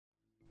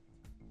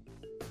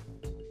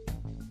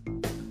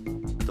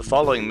The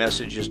following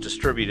message is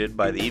distributed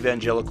by the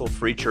Evangelical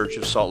Free Church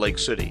of Salt Lake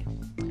City.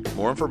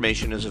 More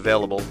information is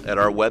available at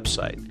our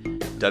website,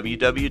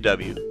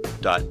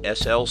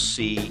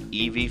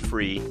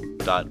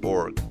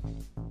 www.slcevfree.org.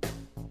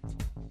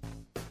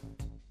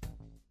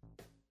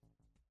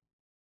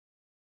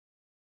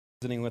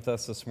 Visiting with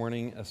us this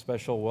morning, a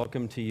special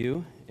welcome to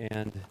you,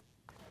 and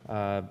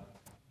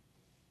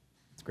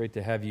it's great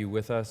to have you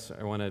with us.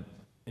 I want to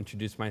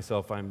introduce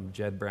myself. I'm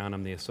Jed Brown.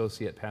 I'm the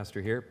associate pastor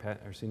here.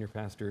 Our senior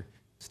pastor,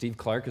 Steve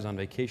Clark, is on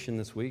vacation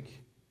this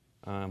week.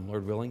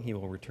 Lord willing, he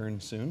will return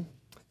soon.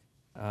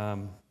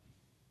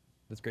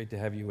 It's great to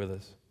have you with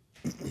us.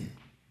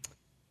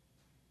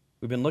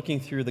 We've been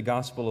looking through the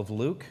Gospel of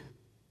Luke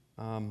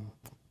the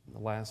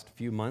last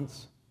few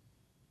months.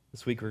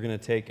 This week we're going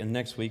to take, and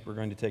next week we're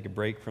going to take a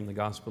break from the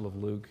Gospel of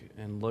Luke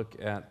and look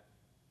at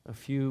a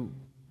few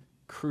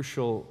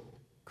crucial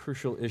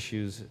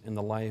issues in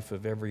the life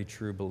of every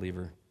true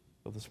believer.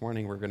 So this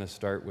morning we're going to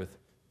start with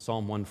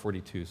Psalm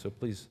 142. So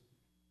please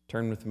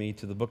turn with me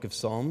to the book of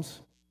Psalms,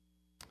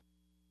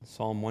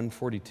 Psalm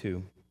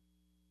 142.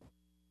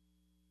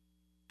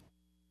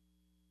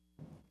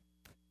 I'm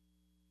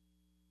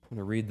going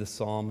to read the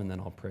psalm and then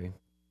I'll pray.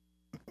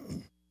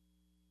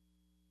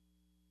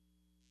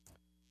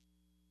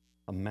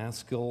 A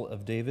maskil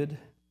of David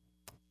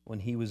when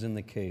he was in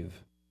the cave,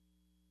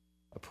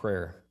 a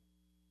prayer.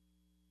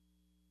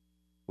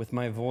 With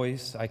my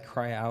voice I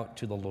cry out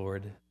to the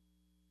Lord.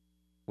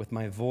 With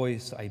my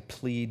voice I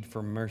plead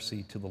for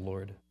mercy to the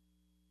Lord.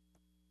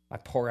 I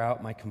pour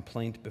out my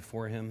complaint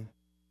before him.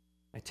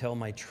 I tell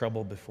my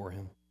trouble before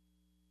him.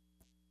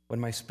 When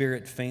my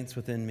spirit faints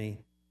within me,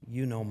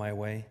 you know my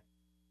way.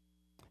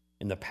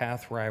 In the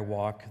path where I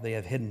walk, they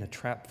have hidden a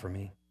trap for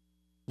me.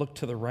 Look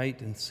to the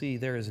right and see,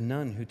 there is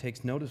none who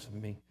takes notice of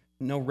me.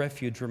 No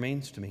refuge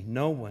remains to me.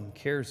 No one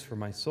cares for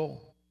my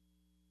soul.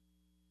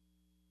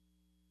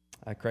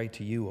 I cry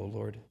to you, O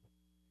Lord.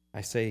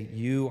 I say,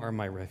 you are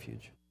my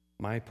refuge,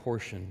 my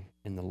portion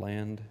in the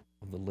land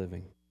of the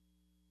living.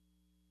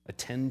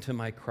 Attend to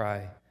my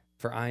cry,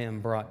 for I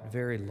am brought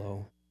very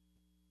low.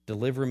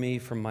 Deliver me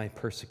from my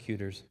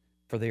persecutors,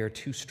 for they are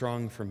too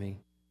strong for me.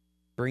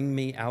 Bring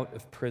me out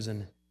of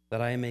prison, that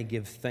I may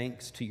give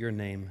thanks to your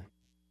name.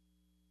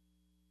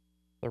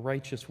 The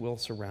righteous will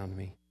surround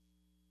me,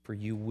 for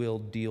you will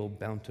deal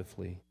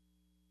bountifully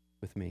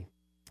with me.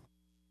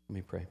 Let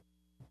me pray.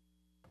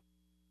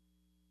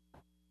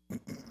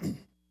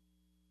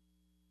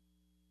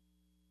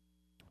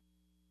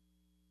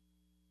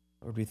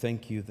 Lord, we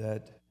thank you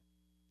that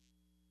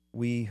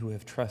we who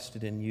have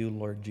trusted in you,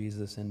 Lord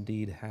Jesus,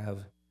 indeed have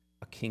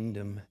a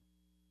kingdom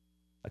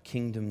that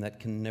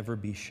can never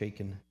be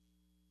shaken,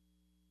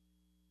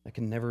 that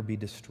can never be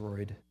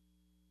destroyed,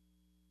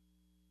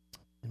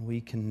 and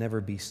we can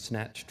never be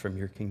snatched from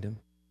your kingdom.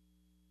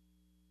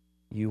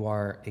 You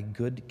are a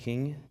good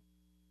king,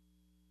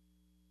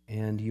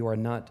 and you are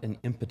not an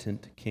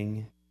impotent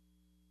king.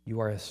 You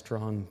are a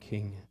strong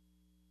king.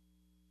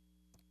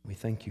 We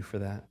thank you for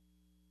that.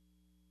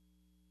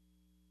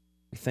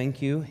 We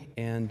thank you,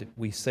 and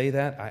we say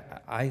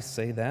that, I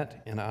say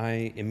that, and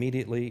I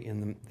immediately,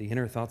 in the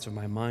inner thoughts of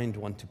my mind,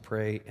 want to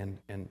pray and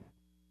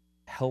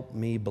help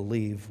me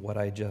believe what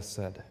I just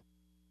said.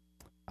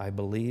 I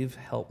believe,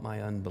 help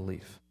my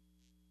unbelief.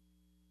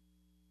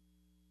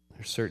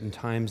 There are certain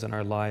times in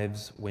our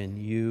lives when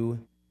you,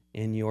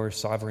 in your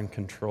sovereign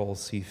control,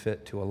 see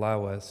fit to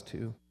allow us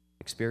to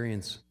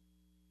experience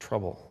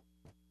trouble.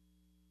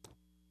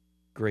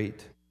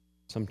 Great,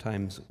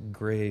 sometimes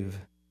grave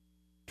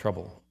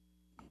trouble.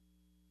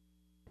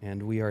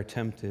 And we are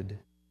tempted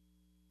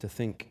to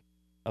think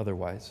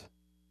otherwise.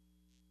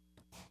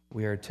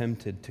 We are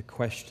tempted to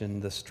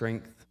question the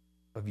strength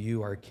of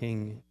you, our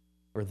King,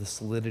 or the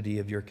solidity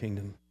of your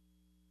kingdom.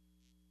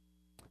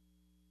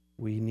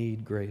 We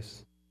need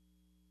grace.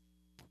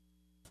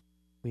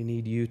 We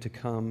need you to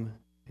come,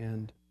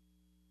 and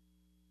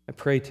I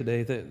pray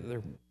today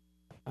that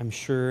I'm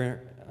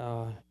sure,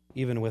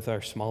 even with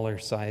our smaller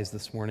size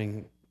this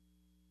morning,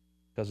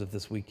 because of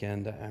this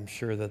weekend, I'm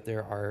sure that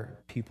there are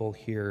people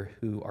here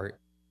who are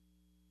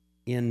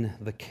in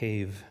the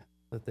cave,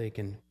 that they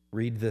can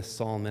read this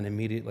psalm and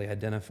immediately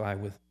identify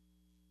with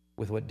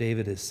what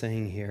David is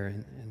saying here,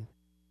 and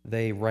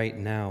they right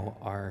now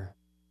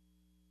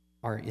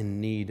are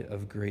in need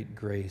of great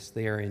grace.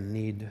 They are in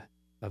need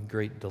of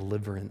great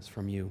deliverance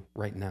from you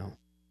right now.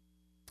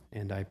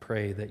 And I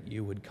pray that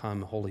you would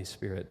come, Holy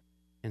Spirit,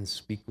 and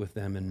speak with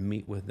them and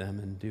meet with them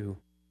and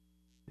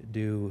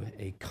do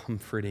a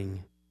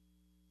comforting,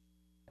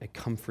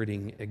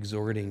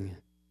 exhorting,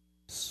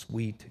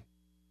 sweet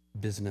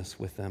business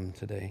with them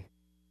today.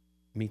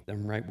 Meet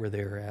them right where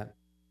they're at.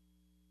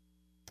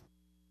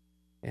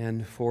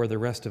 And for the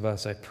rest of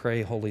us, I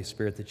pray, Holy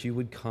Spirit, that you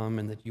would come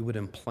and that you would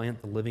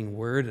implant the living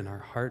word in our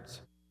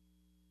hearts,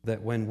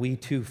 that when we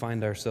too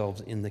find ourselves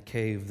in the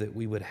cave, that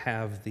we would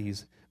have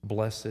these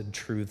blessed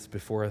truths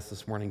before us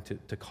this morning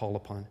to call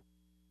upon,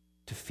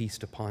 to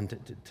feast upon,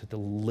 to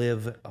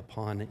live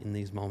upon in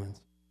these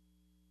moments.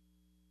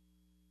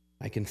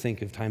 I can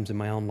think of times in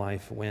my own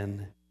life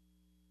when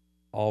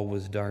all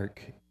was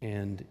dark,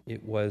 and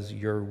it was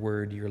your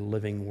word, your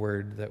living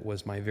word, that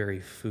was my very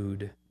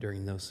food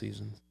during those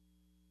seasons.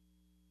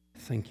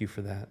 Thank you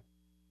for that.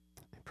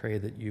 I pray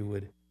that you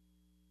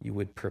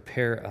would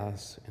prepare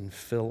us and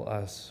fill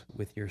us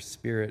with your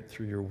Spirit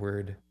through your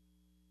word,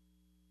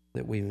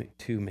 that we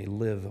too may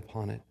live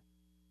upon it.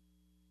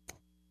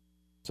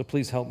 So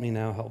please help me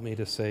now. Help me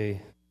to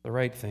say the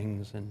right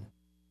things, and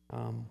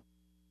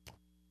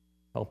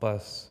help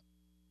us.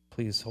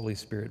 Please, Holy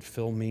Spirit,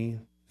 fill me,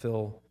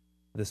 fill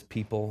this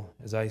people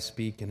as I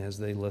speak and as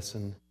they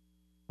listen,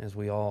 as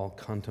we all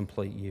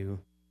contemplate you.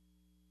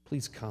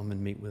 Please come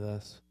and meet with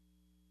us.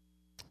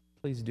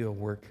 Please do a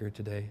work here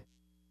today.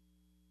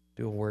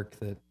 Do a work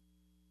that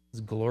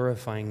is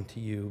glorifying to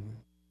you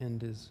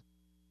and is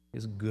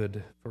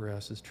good for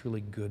us, is truly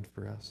good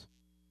for us.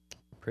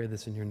 I pray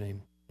this in your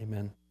name.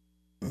 Amen.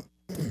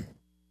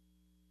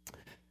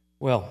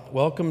 Well,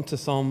 welcome to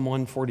Psalm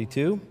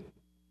 142.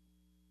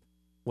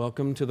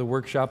 Welcome to the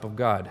workshop of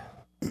God.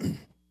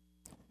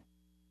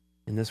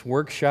 In this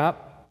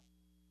workshop,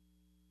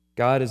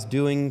 God is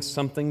doing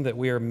something that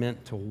we are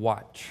meant to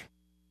watch,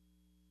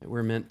 that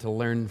we're meant to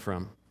learn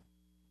from.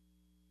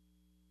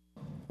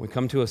 When we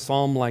come to a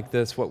psalm like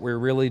this, what we're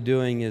really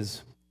doing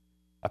is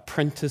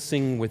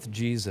apprenticing with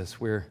Jesus.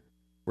 We're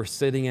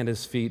sitting at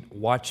his feet,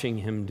 watching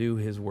him do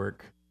his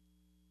work.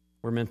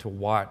 We're meant to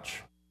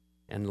watch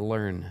and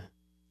learn.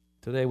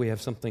 Today we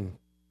have something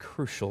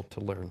crucial to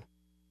learn.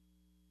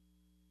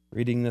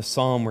 Reading this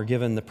psalm, we're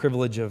given the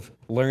privilege of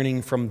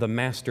learning from the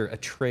master a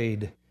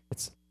trade.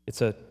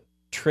 It's a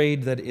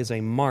trade that is a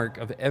mark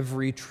of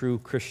every true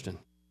Christian.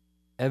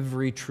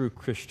 Every true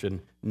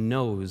Christian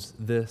knows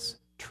this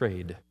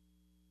trade.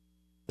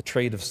 The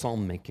trade of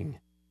psalm making.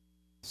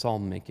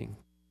 Psalm making.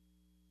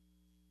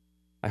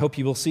 I hope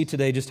you will see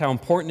today just how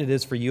important it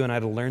is for you and I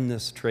to learn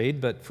this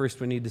trade, but first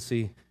we need to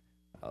see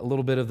a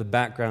little bit of the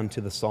background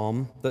to the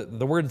psalm.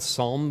 The word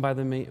psalm, by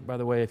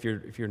the way, if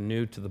you're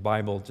new to the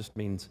Bible, just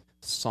means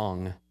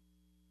song.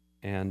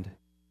 And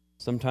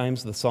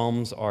sometimes the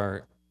psalms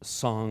are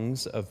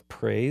songs of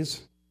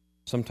praise,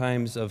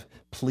 sometimes of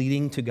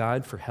pleading to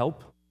God for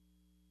help,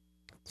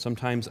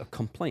 sometimes a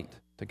complaint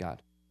to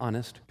God,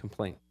 honest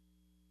complaint.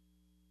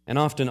 And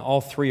often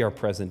all three are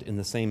present in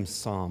the same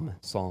psalm: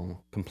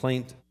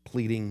 complaint,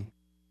 pleading,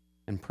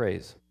 and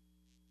praise.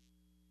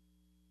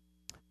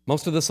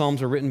 Most of the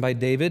psalms are written by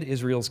David,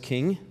 Israel's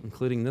king,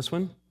 including this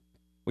one.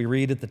 We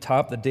read at the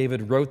top that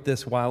David wrote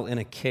this while in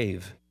a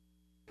cave.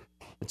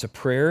 It's a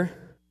prayer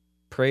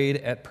prayed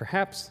at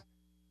perhaps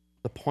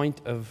the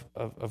point of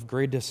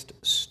greatest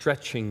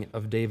stretching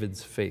of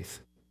David's faith,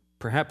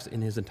 perhaps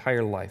in his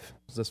entire life,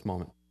 is this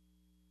moment.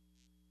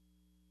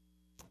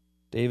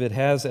 David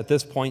has at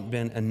this point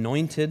been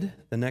anointed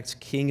the next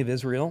king of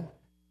Israel.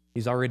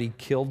 He's already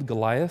killed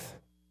Goliath.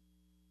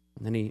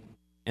 And then he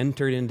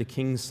entered into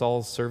King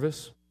Saul's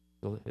service,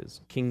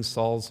 King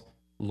Saul's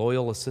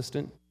loyal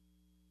assistant.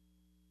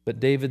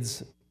 But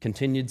David's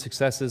continued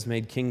successes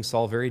made King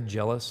Saul very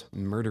jealous,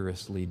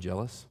 murderously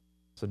jealous.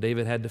 So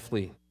David had to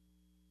flee.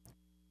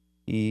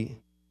 He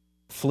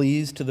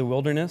flees to the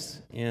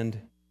wilderness, and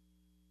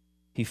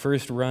he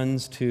first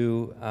runs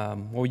to,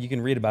 you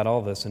can read about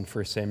all this in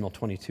 1 Samuel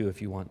 22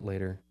 if you want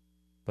later.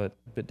 But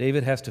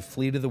David has to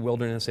flee to the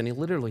wilderness, and he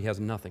literally has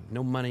nothing.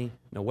 No money,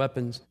 no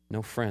weapons,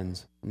 no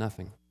friends,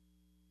 nothing.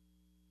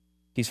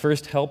 He's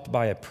first helped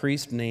by a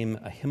priest named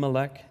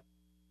Ahimelech,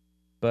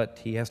 but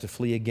he has to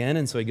flee again,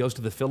 and so he goes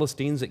to the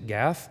Philistines at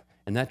Gath,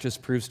 and that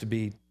just proves to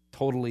be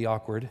totally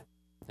awkward,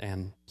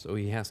 and so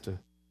he has to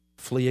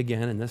flee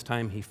again, and this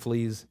time he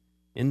flees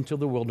into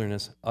the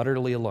wilderness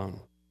utterly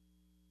alone.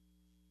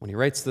 When he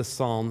writes this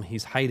psalm,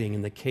 he's hiding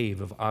in the cave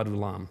of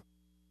Adullam,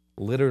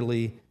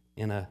 literally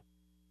in a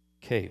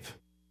cave,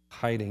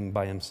 hiding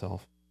by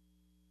himself.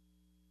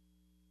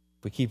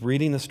 If we keep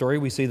reading the story,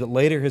 we see that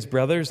later his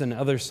brothers and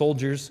other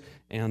soldiers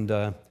and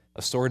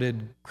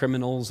assorted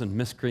criminals and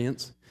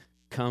miscreants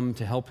come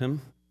to help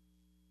him.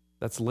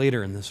 That's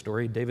later in the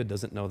story. David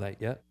doesn't know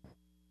that yet.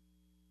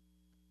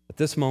 At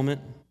this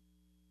moment,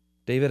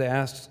 David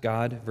asks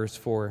God, verse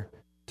 4,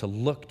 to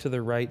look to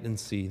the right and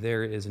see.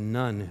 There is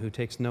none who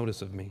takes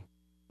notice of me.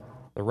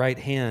 The right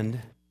hand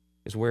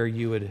is where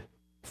you would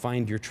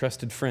find your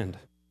trusted friend,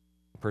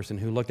 a person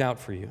who looked out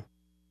for you,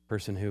 a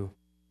person who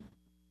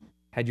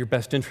had your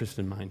best interest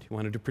in mind, who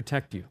wanted to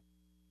protect you.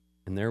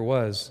 And there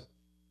was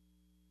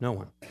no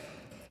one.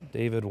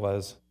 David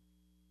was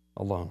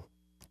alone.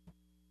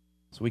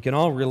 So we can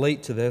all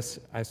relate to this,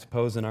 I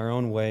suppose, in our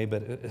own way,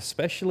 but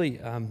especially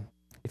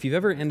if you've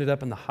ever ended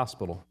up in the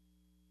hospital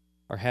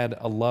or had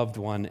a loved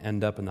one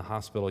end up in the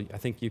hospital, I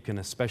think you can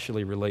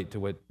especially relate to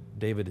what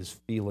David is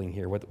feeling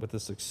here, what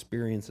this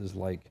experience is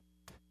like.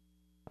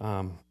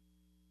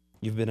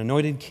 You've been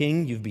anointed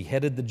king, you've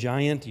beheaded the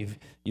giant,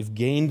 you've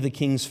gained the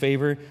king's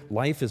favor,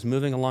 life is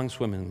moving along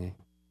swimmingly.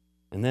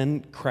 And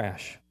then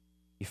crash.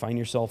 You find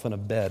yourself in a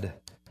bed,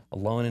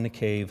 alone in a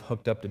cave,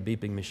 hooked up to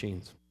beeping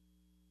machines.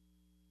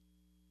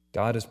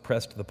 God has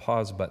pressed the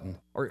pause button.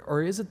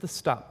 Or is it the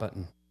stop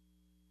button?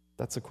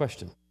 That's the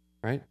question,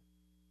 right?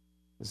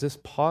 Is this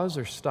pause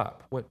or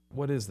stop?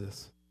 What is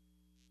this?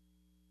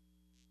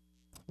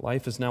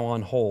 Life is now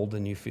on hold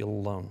and you feel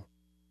alone.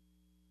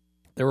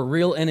 There were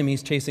real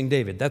enemies chasing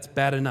David. That's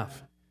bad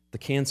enough. The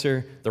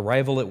cancer, the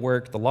rival at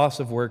work, the loss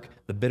of work,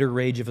 the bitter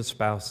rage of a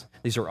spouse.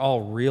 These are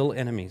all real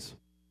enemies.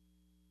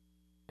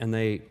 And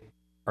they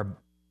are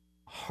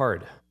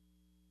hard.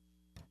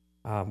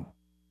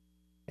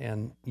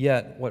 And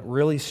yet, what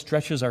really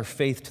stretches our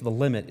faith to the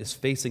limit is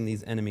facing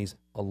these enemies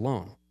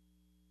alone.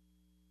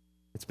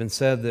 It's been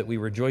said that we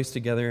rejoice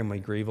together and we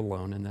grieve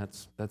alone, and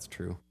that's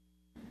true.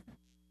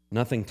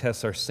 Nothing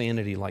tests our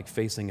sanity like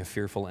facing a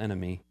fearful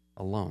enemy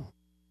alone.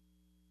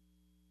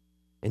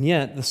 And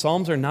yet, the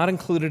Psalms are not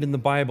included in the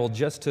Bible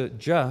just to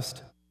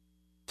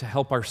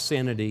help our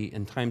sanity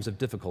in times of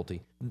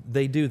difficulty.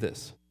 They do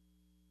this,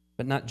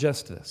 but not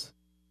just this.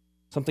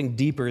 Something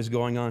deeper is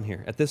going on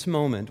here. At this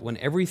moment, when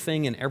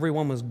everything and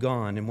everyone was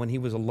gone, and when he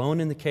was alone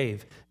in the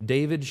cave,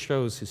 David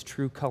shows his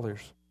true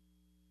colors.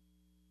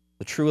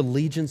 The true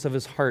allegiance of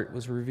his heart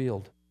was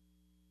revealed.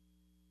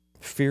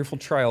 Fearful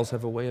trials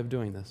have a way of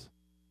doing this.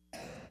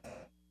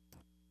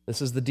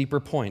 This is the deeper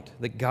point,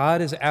 that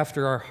God is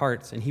after our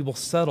hearts, and he will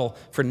settle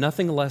for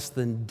nothing less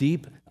than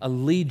deep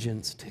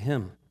allegiance to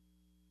him.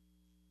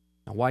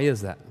 Now, why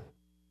is that?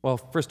 Well,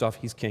 first off,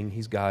 he's king,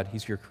 he's God,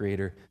 he's your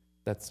creator.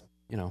 That's,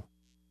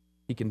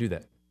 he can do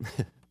that.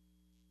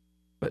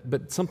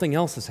 But something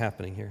else is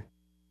happening here.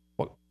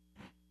 Well,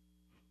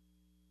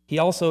 he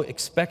also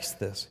expects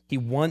this. He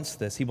wants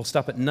this. He will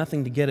stop at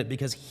nothing to get it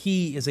because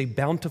he is a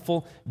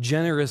bountiful,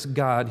 generous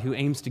God who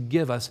aims to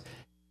give us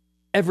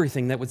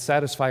everything that would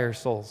satisfy our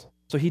souls.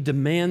 So he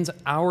demands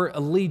our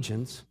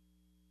allegiance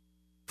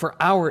for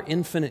our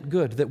infinite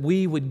good, that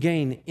we would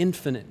gain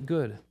infinite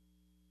good.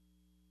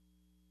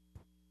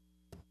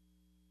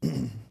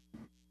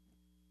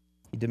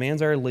 He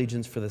demands our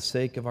allegiance for the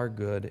sake of our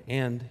good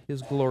and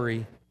his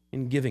glory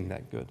in giving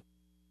that good.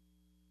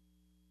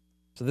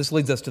 So this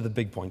leads us to the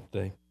big point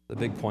today, the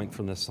big point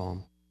from this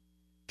psalm.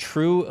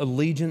 True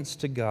allegiance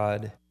to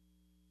God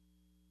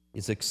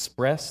is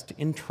expressed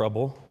in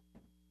trouble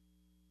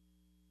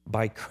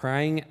by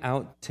crying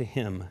out to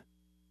him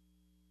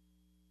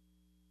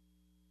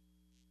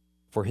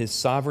for his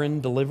sovereign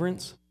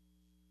deliverance,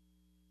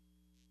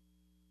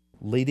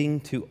 leading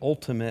to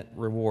ultimate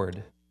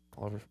reward.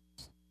 I'll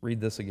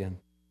read this again.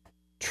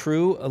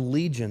 True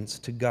allegiance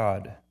to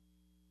God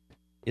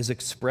is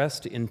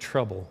expressed in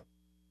trouble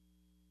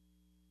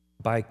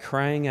by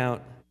crying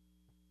out,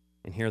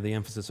 and hear the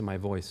emphasis of my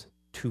voice,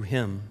 to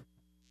him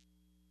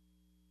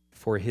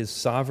for his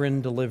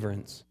sovereign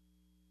deliverance,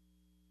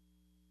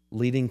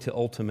 leading to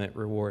ultimate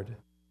reward.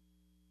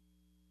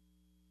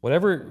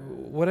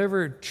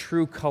 Whatever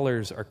true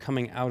colors are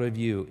coming out of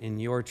you in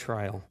your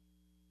trial,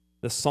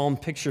 the psalm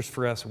pictures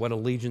for us what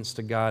allegiance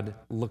to God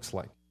looks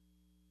like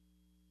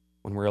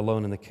when we're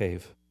alone in the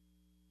cave.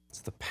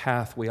 It's the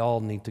path we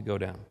all need to go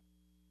down.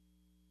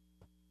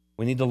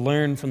 We need to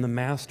learn from the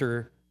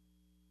master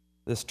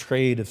this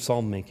trade of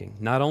psalm making,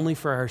 not only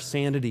for our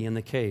sanity in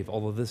the cave,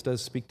 although this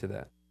does speak to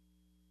that,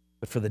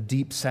 but for the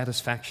deep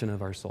satisfaction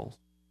of our souls.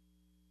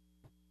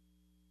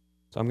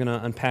 So I'm going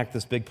to unpack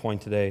this big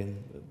point today.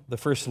 The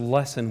first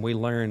lesson we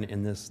learn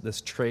in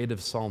this trade of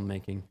psalm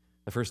making,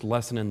 the first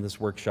lesson in this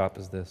workshop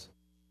is this: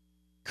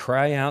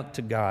 cry out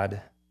to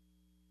God,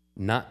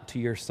 not to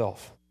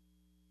yourself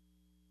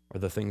or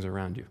the things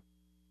around you.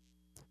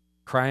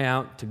 Cry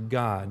out to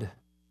God,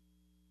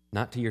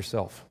 not to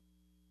yourself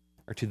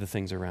or to the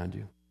things around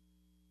you.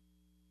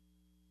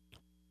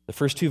 The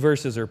first two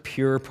verses are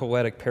pure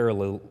poetic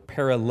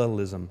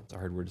parallelism. It's a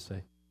hard word to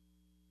say.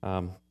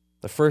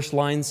 The first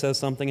line says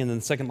something, and then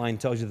the second line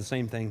tells you the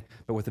same thing,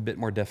 but with a bit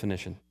more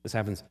definition. This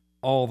happens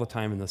all the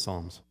time in the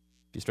Psalms.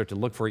 If you start to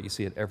look for it, you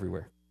see it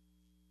everywhere.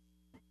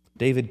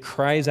 David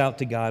cries out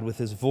to God with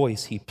his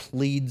voice. He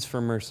pleads for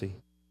mercy.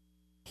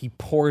 He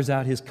pours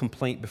out his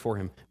complaint before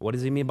him. What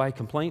does he mean by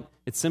complaint?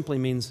 It simply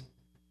means,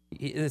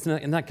 it's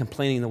not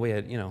complaining in the way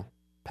a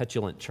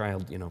petulant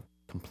child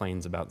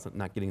complains about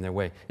not getting their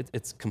way.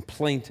 It's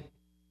complaint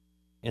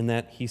in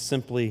that he's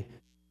simply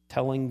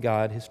telling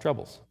God his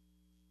troubles,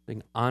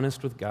 being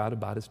honest with God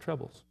about his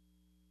troubles.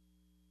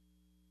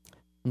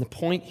 And the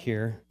point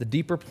here, the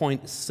deeper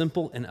point, is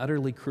simple and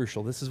utterly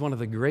crucial. This is one of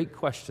the great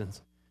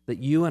questions that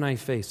you and I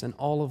face in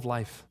all of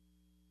life.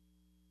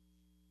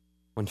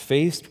 When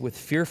faced with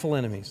fearful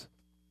enemies,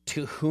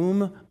 to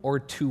whom or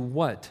to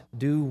what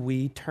do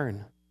we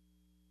turn?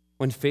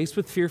 When faced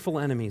with fearful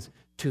enemies,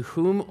 to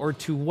whom or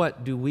to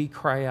what do we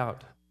cry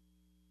out?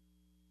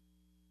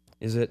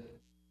 Is it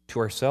to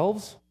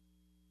ourselves,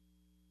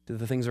 to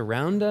the things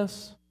around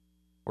us,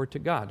 or to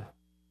God?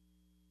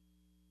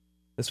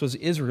 This was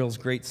Israel's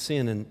great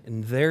sin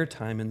in their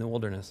time in the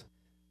wilderness.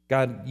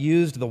 God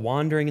used the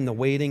wandering and the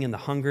waiting and the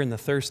hunger and the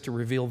thirst to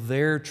reveal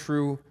their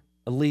true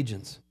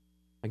allegiance.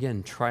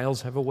 Again,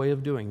 trials have a way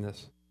of doing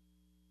this.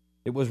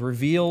 It was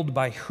revealed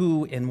by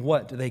who and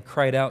what they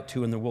cried out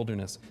to in the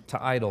wilderness,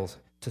 to idols,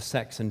 to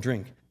sex and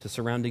drink, to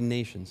surrounding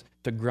nations,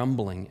 to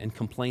grumbling and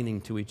complaining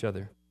to each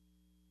other,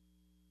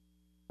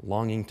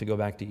 longing to go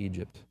back to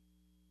Egypt.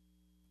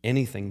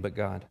 anything but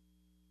God.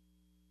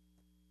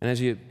 And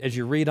as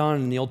you read on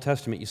in the Old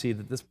Testament, you see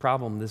that this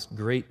problem, this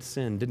great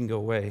sin, didn't go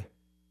away.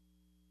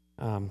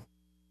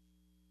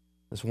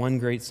 This one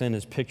great sin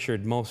is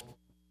pictured most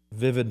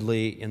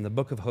vividly in the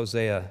book of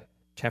Hosea,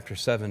 chapter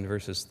 7,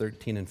 verses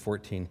 13 and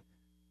 14.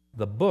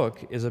 The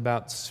book is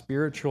about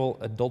spiritual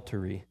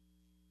adultery.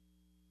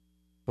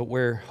 But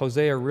where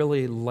Hosea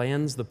really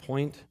lands the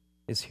point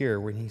is here,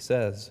 when he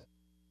says,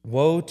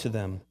 "Woe to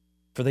them,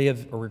 for they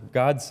have," or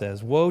God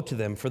says, "Woe to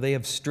them, for they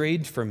have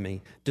strayed from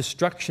me.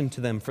 Destruction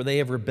to them, for they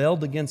have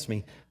rebelled against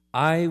me.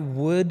 I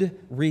would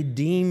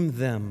redeem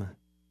them,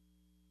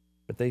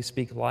 but they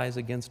speak lies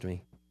against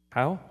me."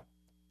 How?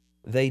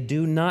 "They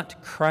do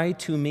not cry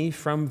to me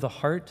from the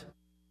heart,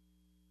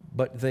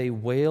 but they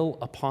wail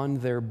upon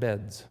their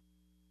beds."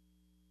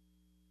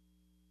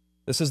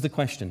 This is the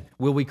question.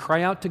 Will we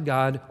cry out to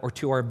God or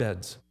to our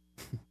beds?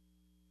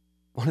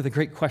 One of the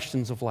great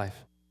questions of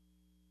life.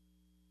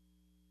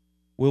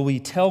 Will we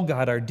tell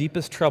God our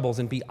deepest troubles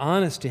and be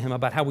honest to Him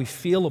about how we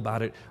feel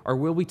about it, or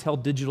will we tell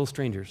digital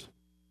strangers?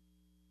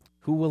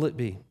 Who will it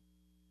be?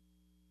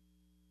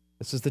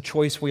 This is the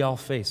choice we all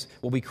face.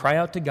 Will we cry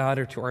out to God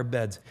or to our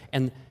beds?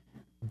 And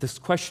this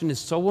question is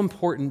so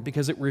important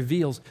because it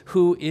reveals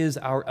who is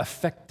our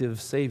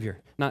effective Savior.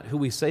 Not who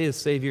we say is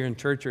Savior in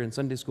church or in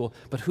Sunday school,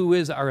 but who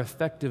is our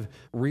effective,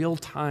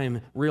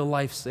 real-time,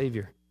 real-life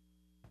Savior.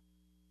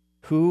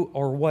 Who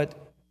or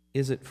what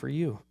is it for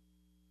you?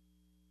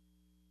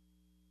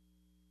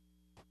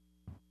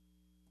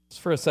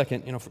 Just for a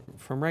second,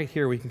 from right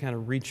here, we can kind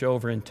of reach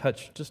over and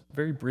touch just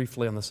very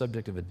briefly on the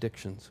subject of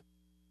addictions.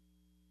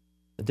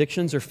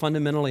 Addictions are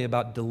fundamentally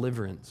about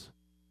deliverance,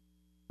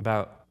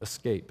 about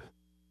escape,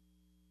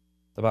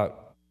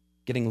 about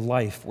getting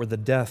life where the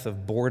death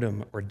of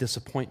boredom or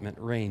disappointment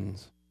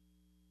reigns.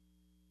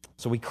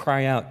 So we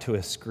cry out to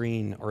a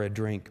screen or a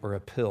drink or a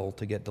pill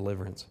to get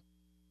deliverance.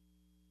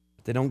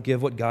 They don't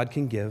give what God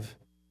can give,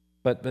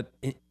 but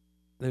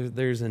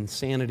there's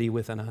insanity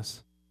within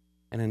us.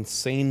 And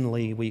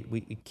insanely, we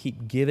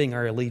keep giving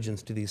our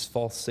allegiance to these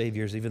false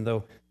saviors, even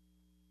though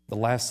the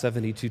last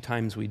 72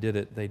 times we did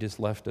it, they just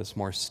left us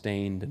more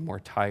stained and more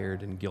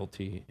tired and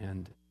guilty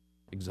and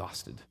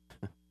exhausted.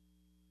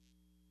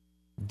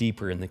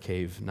 Deeper in the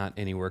cave, not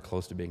anywhere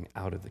close to being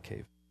out of the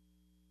cave.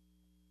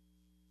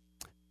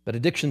 But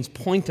addictions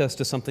point us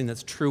to something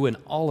that's true in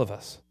all of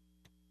us.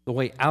 The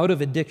way out of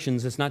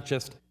addictions is not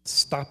just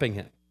stopping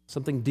it.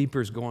 Something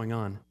deeper is going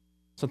on.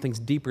 Something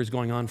deeper is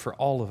going on for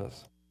all of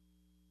us.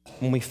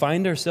 When we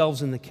find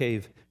ourselves in the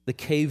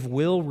cave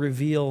will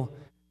reveal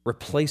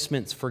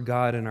replacements for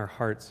God in our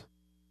hearts.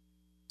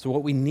 So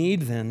what we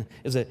need then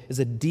is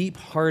a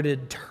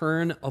deep-hearted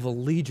turn of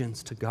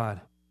allegiance to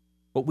God.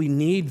 What we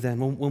need then,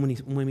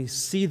 when we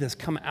see this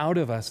come out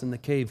of us in the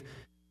cave,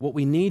 what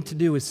we need to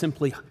do is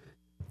simply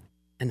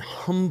and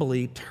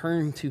humbly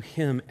turn to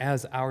Him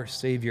as our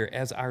Savior,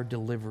 as our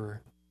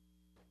deliverer,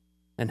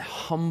 and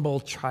humble,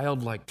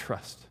 childlike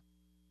trust.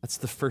 That's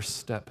the first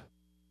step.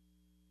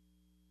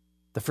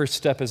 The first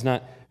step is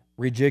not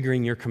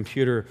rejiggering your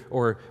computer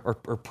or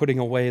putting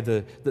away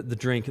the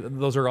drink.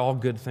 Those are all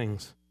good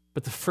things.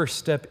 But the first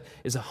step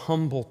is a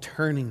humble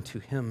turning to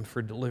Him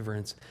for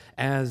deliverance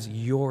as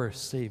your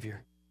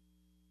Savior,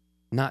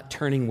 not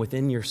turning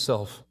within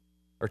yourself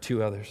or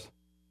to others.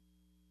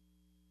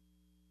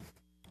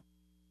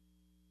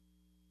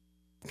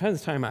 From time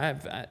to time,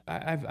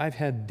 I've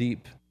had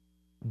deep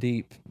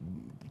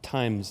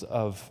times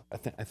of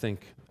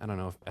I don't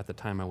know if at the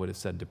time I would have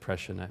said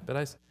depression, but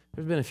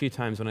there's been a few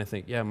times when I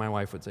think, yeah, my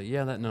wife would say,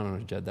 yeah, no,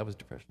 Jed, that was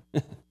depression.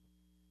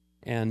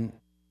 And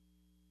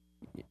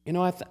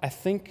I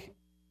think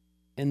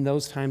in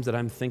those times that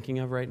I'm thinking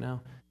of right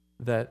now,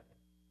 that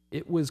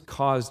it was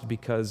caused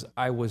because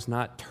I was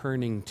not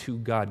turning to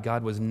God.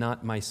 God was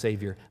not my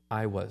Savior.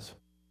 I was.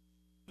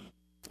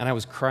 And I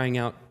was crying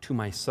out to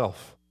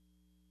myself.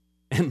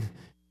 And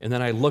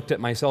then I looked at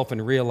myself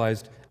and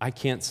realized I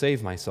can't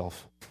save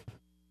myself.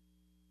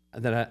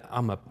 That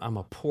I'm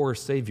a poor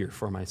Savior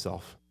for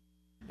myself.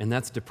 And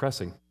that's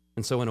depressing.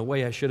 And so in a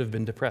way, I should have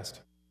been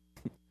depressed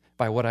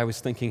by what I was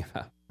thinking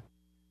about.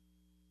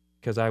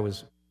 Because I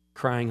was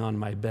crying on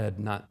my bed,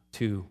 not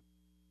to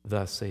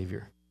the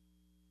Savior.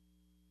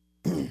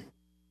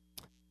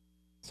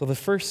 So the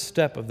first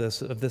step of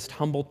this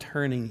humble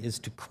turning is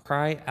to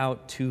cry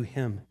out to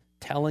Him,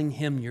 telling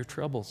Him your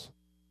troubles.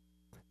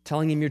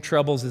 Telling Him your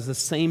troubles is the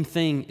same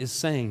thing as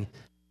saying,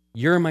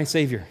 you're my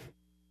Savior,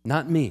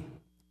 not me,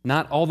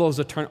 not all those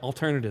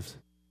alternatives.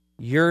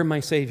 You're my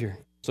Savior.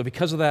 So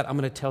because of that, I'm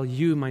going to tell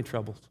you my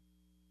troubles.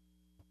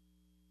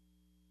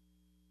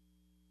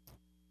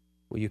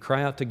 Will you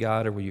cry out to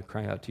God or will you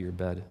cry out to your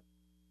bed?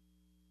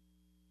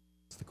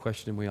 It's the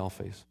question we all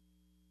face.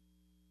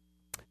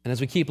 And as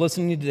we keep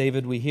listening to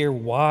David, we hear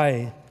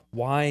why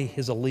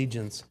his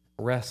allegiance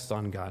rests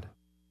on God.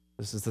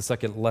 This is the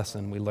second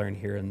lesson we learn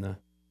here in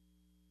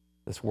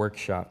this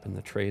workshop in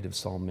the trade of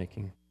psalm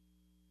making.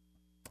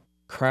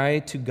 Cry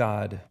to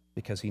God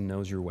because He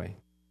knows your way.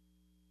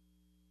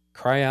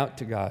 Cry out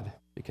to God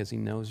because He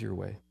knows your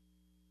way.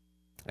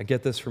 I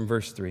get this from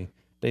verse 3.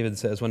 David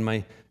says, when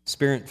my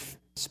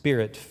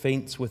spirit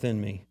faints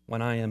within me,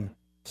 when I am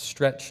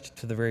stretched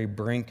to the very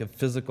brink of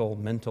physical,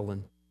 mental,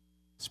 and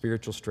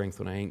spiritual strength,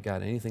 when I ain't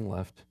got anything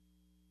left,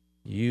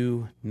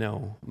 you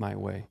know my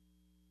way.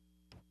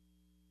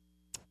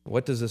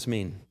 What does this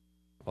mean?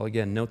 Well,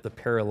 again, note the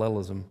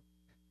parallelism.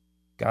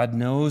 God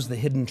knows the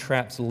hidden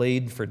traps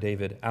laid for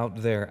David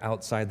out there,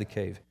 outside the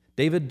cave.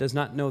 David does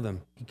not know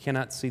them. He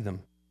cannot see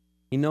them.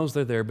 He knows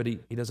they're there, but he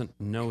doesn't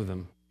know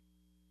them.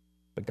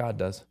 But God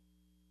does.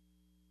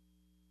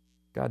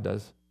 God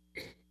does.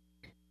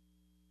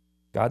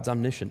 God's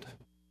omniscient.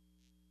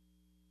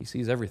 He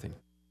sees everything.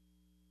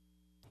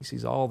 He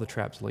sees all the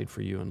traps laid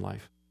for you in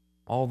life,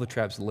 all the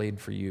traps laid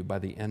for you by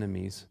the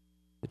enemies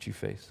that you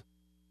face.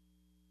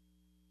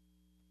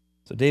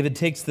 So David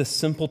takes this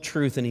simple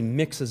truth and he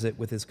mixes it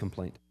with his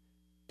complaint.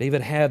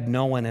 David had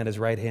no one at his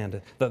right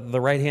hand.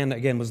 The right hand,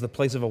 again, was the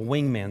place of a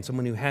wingman,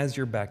 someone who has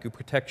your back, who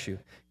protects you.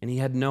 And he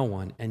had no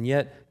one. And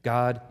yet,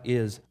 God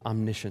is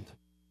omniscient.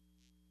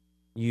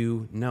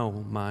 You know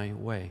my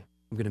way.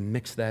 I'm going to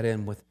mix that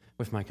in with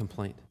my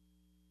complaint.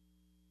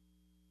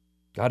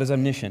 God is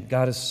omniscient.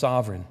 God is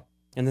sovereign.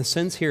 And the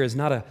sense here is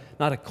not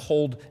a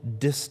cold,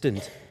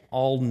 distant,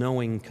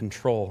 all-knowing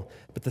control,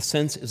 but the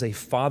sense is a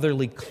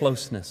fatherly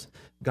closeness.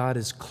 God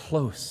is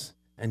close,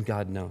 and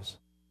God knows.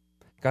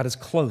 God is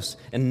close,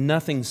 and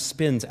nothing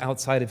spins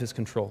outside of his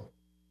control.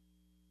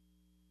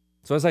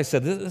 So as I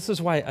said, this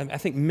is why I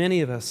think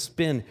many of us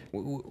spin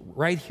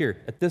right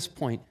here at this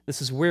point.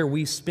 This is where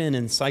we spin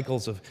in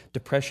cycles of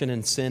depression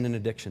and sin and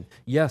addiction.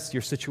 Yes,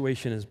 your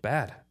situation is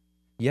bad.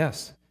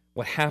 Yes,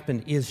 what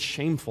happened is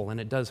shameful, and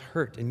it does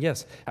hurt. And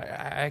yes,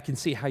 I can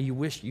see how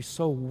you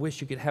so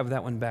wish you could have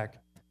that one back.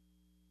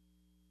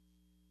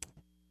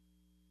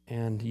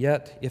 And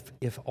yet,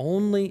 if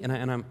only, and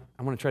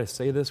I want to try to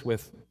say this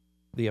with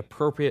the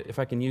appropriate,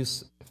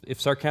 if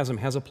sarcasm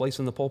has a place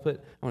in the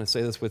pulpit, I want to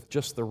say this with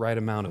just the right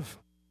amount of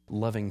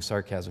loving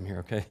sarcasm here,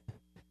 okay?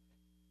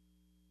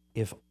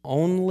 If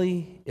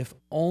only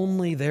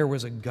there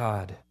was a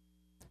God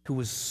who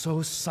was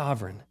so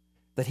sovereign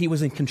that he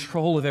was in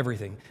control of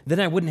everything, then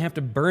I wouldn't have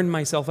to burn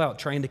myself out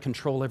trying to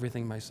control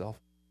everything myself.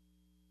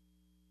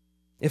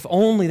 If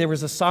only there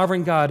was a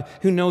sovereign God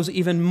who knows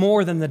even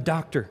more than the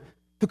doctor,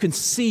 who can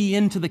see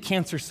into the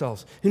cancer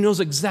cells, who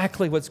knows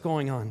exactly what's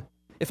going on.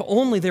 If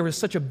only there was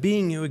such a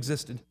being who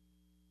existed.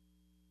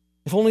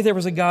 If only there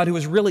was a God who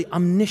was really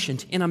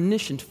omniscient and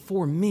omniscient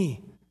for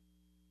me.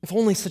 If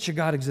only such a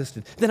God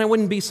existed, then I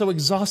wouldn't be so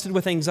exhausted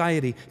with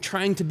anxiety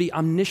trying to be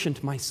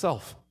omniscient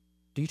myself.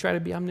 Do you try to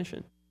be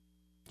omniscient?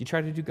 Do you try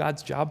to do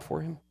God's job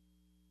for him?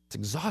 It's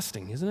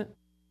exhausting, isn't it?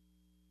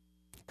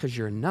 Because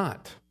you're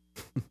not.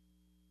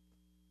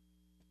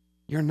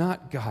 You're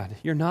not God.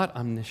 You're not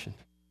omniscient.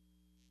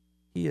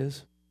 He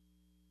is.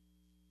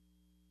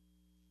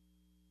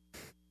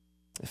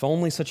 If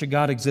only such a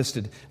God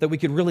existed that we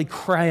could really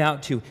cry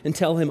out to and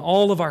tell him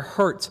all of our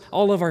hurts,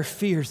 all of our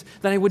fears,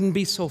 then I wouldn't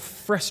be so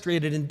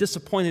frustrated and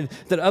disappointed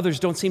that others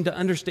don't seem to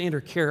understand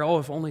or care. Oh,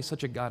 if only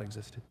such a God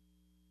existed.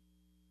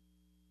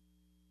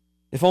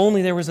 If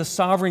only there was a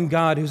sovereign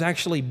God who's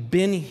actually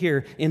been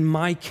here in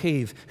my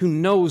cave, who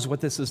knows what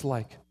this is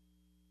like.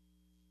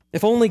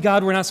 If only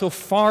God were not so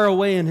far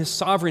away in his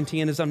sovereignty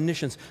and his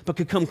omniscience, but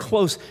could come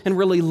close and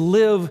really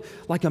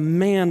live like a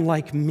man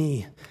like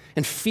me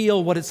and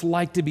feel what it's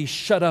like to be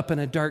shut up in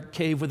a dark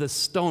cave with a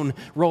stone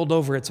rolled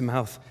over its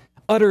mouth,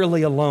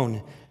 utterly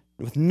alone,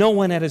 with no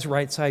one at his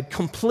right side,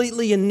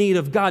 completely in need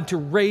of God to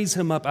raise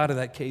him up out of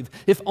that cave.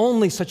 If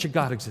only such a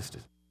God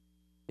existed.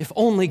 If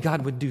only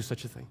God would do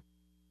such a thing.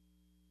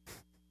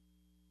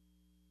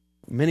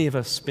 Many of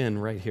us spin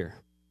right here.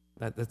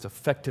 That's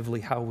effectively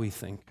how we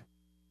think.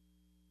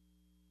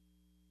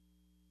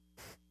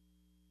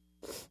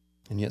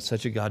 And yet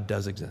such a God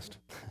does exist.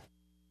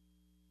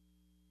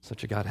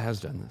 Such a God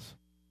has done this.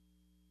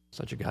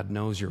 Such a God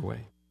knows your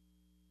way.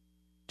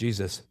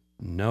 Jesus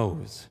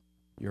knows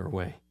your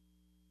way.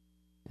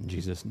 And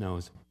Jesus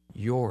knows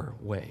your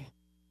way.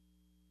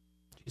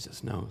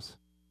 Jesus knows.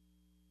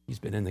 He's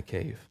been in the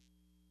cave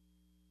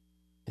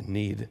in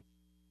need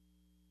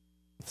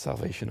of the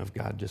salvation of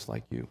God just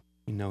like you.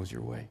 He knows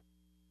your way.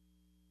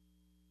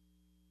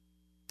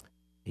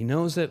 He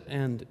knows it,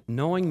 and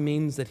knowing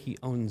means that he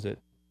owns it.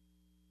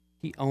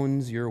 He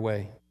owns your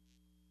way.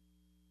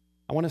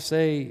 I want to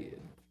say,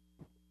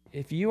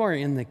 if you are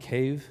in the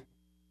cave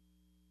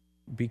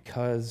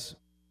because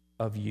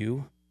of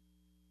you,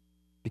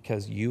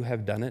 because you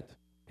have done it,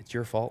 it's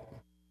your fault.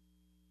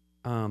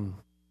 God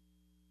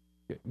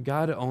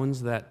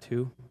owns that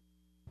too.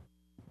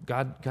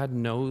 God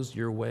knows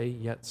your way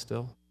yet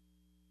still.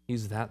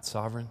 He's that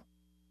sovereign.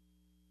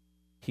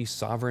 He's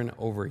sovereign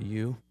over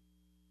you,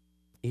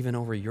 even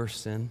over your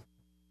sin.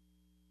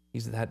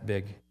 He's that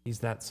big. He's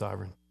that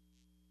sovereign.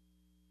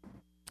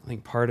 I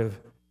think part of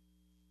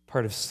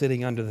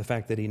sitting under the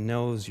fact that he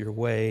knows your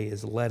way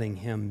is letting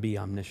him be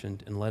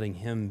omniscient and letting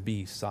him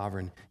be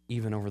sovereign,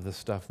 even over the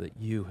stuff that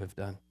you have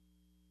done.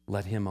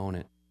 Let him own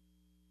it.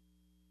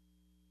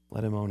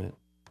 Let him own it.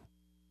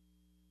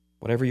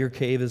 Whatever your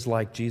cave is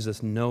like,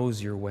 Jesus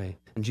knows your way.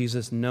 And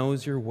Jesus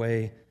knows your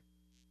way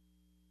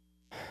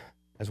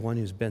as one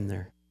who's been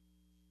there.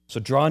 So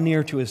draw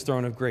near to his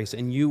throne of grace,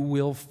 and you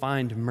will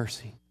find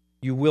mercy.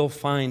 You will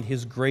find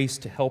his grace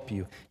to help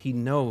you. He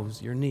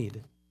knows your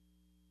need.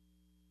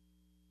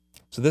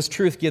 So this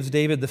truth gives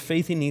David the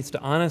faith he needs to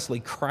honestly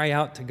cry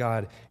out to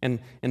God. And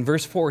in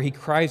verse 4, he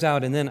cries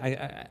out, and then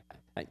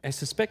I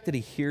suspect that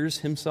he hears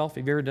himself.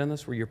 Have you ever done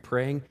this where you're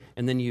praying,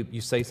 and then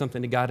you say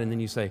something to God, and then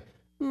you say,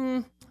 I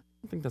don't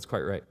think that's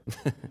quite right.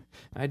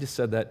 I just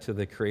said that to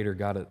the creator,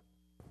 God,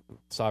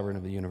 sovereign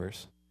of the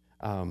universe.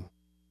 I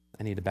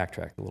need to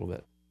backtrack a little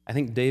bit. I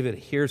think David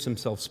hears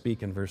himself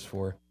speak in verse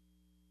 4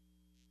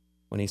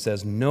 when he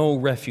says, no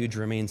refuge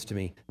remains to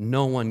me.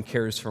 No one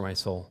cares for my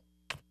soul.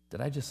 Did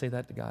I just say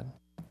that to God?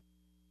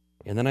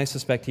 And then I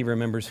suspect he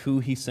remembers who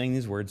he's saying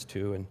these words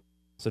to. And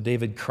so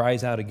David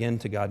cries out again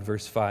to God,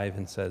 verse 5,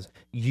 and says,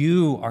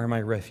 you are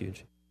my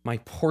refuge, my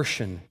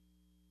portion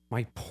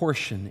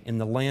in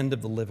the land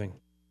of the living.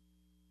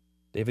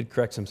 David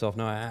corrects himself.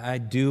 No, I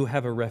do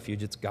have a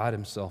refuge. It's God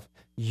himself.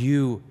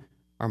 You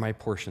are my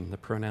portion. The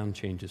pronoun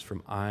changes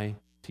from I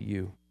to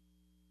you.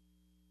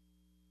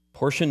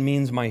 Portion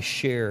means my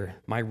share,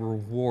 my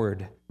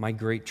reward, my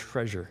great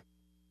treasure.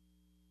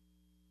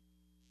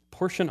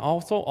 Portion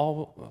also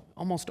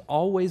almost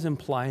always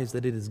implies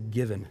that it is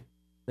given,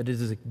 that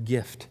it is a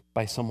gift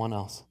by someone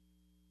else.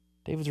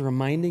 David's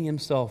reminding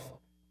himself,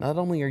 not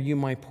only are you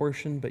my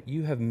portion, but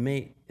you have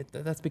made,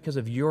 that's because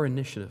of your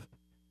initiative.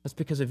 That's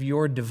because of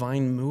your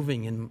divine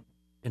moving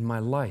in my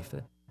life.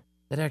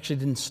 That actually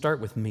didn't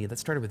start with me. That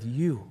started with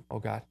you, oh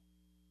God.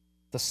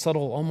 The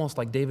subtle, almost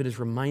like David is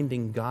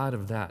reminding God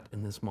of that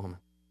in this moment.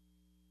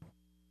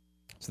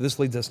 So this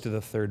leads us to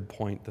the third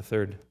point, the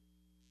third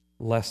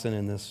lesson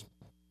in this,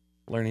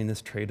 learning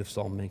this trade of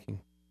psalm making.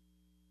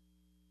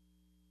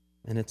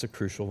 And it's a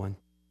crucial one.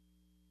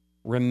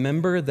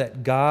 Remember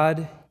that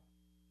God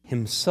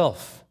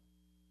himself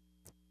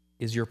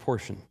is your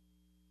portion,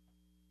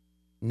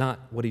 not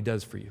what he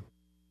does for you.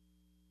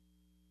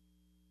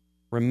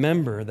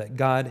 Remember that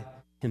God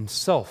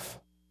himself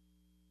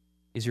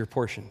is your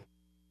portion,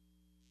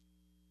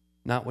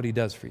 not what he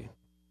does for you.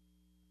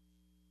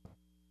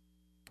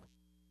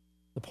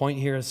 The point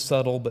here is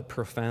subtle but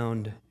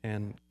profound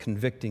and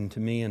convicting to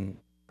me and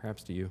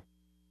perhaps to you.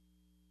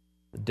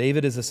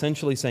 David is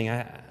essentially saying,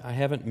 I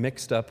haven't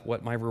mixed up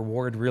what my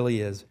reward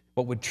really is,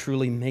 what would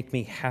truly make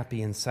me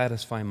happy and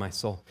satisfy my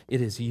soul.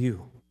 It is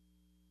you.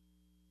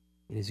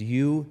 It is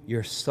you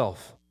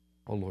yourself,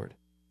 O Lord.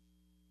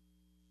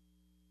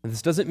 And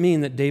this doesn't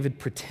mean that David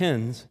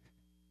pretends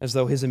as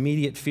though his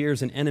immediate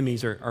fears and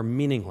enemies are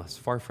meaningless.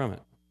 Far from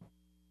it.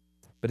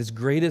 But his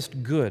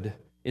greatest good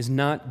is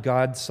not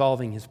God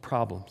solving his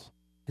problems.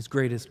 His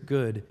greatest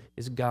good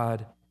is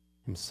God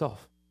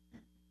himself.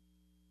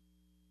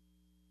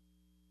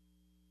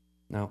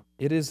 Now,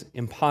 it is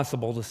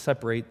impossible to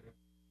separate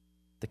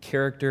the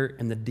character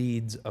and the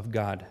deeds of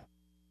God.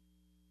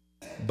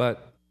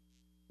 But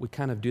we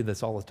kind of do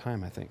this all the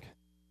time, I think.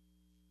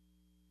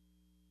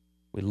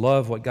 We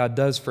love what God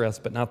does for us,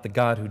 but not the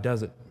God who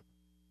does it.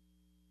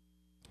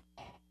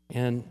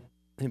 And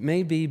it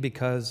may be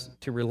because,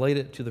 to relate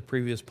it to the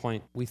previous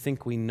point, we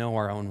think we know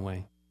our own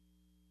way.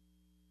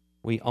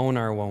 We own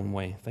our own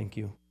way, thank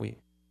you.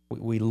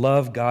 We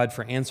love God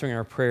for answering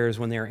our prayers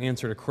when they are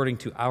answered according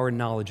to our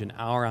knowledge and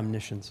our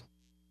omniscience.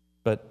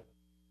 But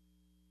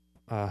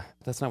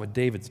that's not what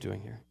David's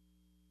doing here.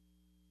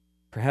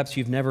 Perhaps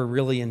you've never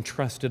really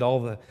entrusted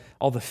all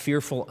the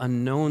fearful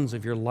unknowns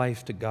of your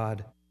life to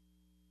God,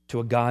 to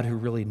a God who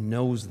really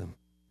knows them.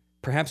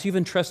 Perhaps you've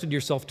entrusted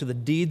yourself to the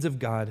deeds of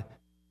God,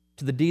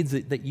 to the deeds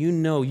that you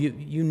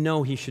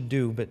know he should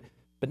do,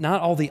 but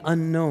not all the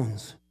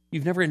unknowns.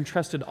 You've never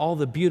entrusted all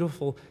the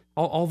beautiful,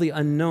 all the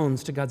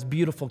unknowns to God's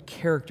beautiful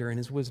character and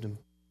his wisdom.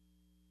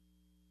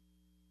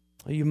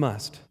 Well, you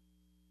must.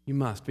 You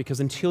must,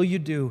 because until you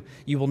do,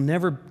 you will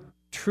never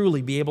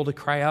truly be able to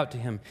cry out to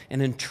him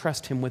and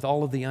entrust him with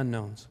all of the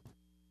unknowns.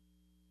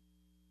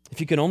 If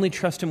you can only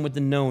trust him with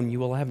the known, you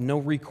will have no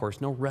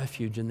recourse, no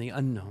refuge in the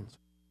unknowns.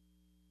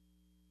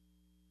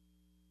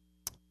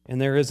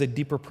 And there is a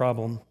deeper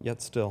problem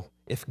yet still.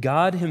 If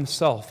God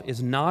himself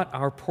is not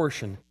our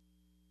portion,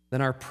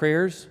 then our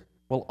prayers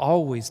will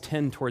always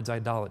tend towards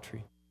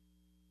idolatry.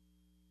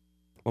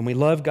 When we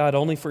love God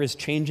only for his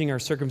changing our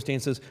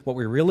circumstances, what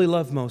we really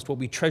love most, what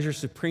we treasure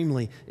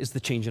supremely, is the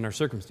change in our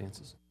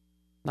circumstances,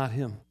 not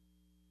him.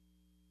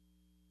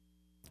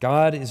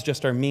 God is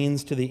just our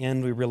means to the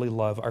end we really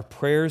love. Our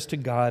prayers to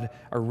God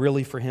are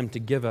really for him to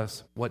give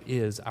us what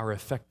is our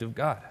effective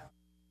God.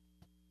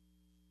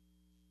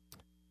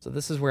 So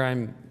this is where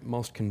I'm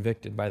most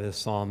convicted by this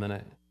psalm,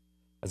 and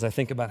as I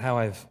think about how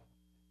I've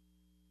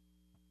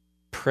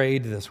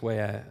prayed this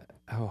way,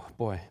 oh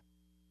boy,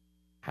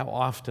 how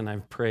often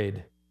I've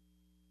prayed,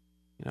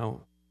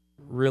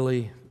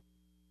 really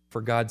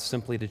for God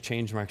simply to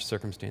change my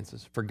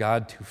circumstances, for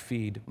God to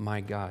feed my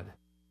God.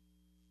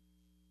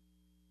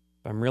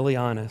 If I'm really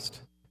honest,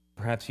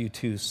 Perhaps you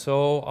too.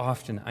 So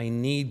often I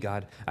need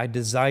God. I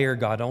desire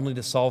God only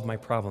to solve my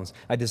problems.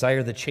 I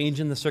desire the change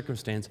in the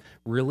circumstance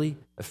really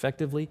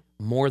effectively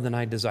more than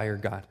I desire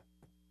God.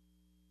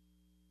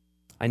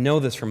 I know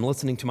this from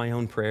listening to my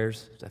own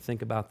prayers as I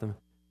think about them,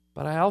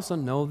 but I also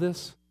know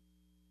this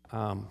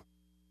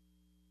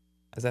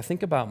as I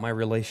think about my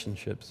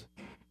relationships.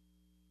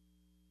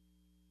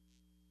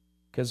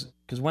 Because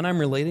when I'm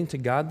relating to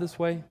God this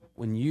way,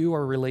 when you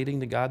are relating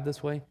to God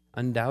this way,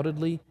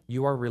 undoubtedly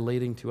you are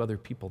relating to other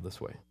people this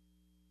way.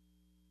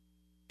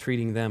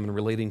 Treating them and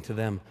relating to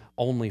them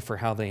only for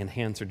how they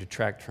enhance or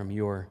detract from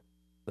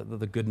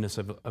the goodness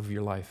of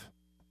your life,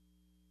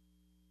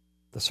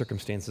 the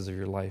circumstances of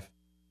your life.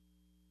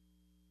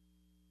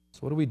 So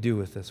what do we do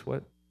with this?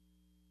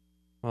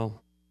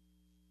 Well,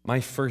 my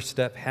first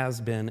step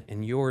has been,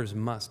 and yours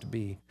must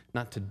be,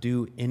 not to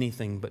do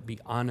anything but be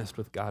honest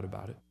with God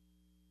about it.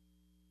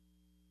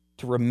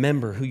 To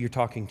remember who you're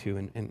talking to,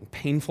 and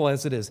painful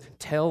as it is,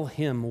 tell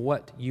him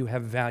what you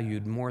have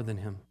valued more than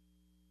him.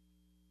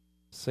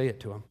 Say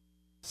it to him.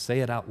 Say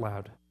it out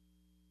loud.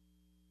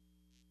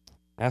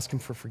 Ask him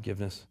for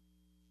forgiveness.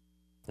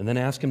 And then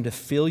ask him to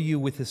fill you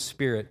with his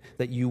Spirit,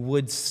 that you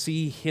would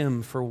see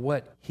him for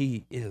what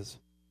he is.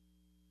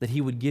 That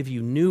he would give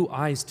you new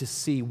eyes to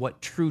see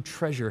what true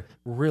treasure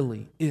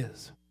really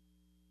is.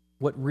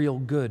 What real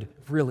good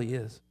really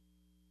is.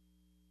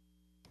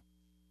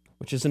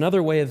 Which is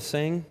another way of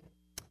saying,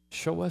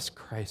 show us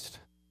Christ.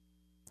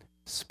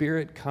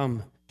 Spirit,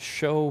 come,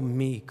 show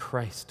me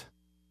Christ.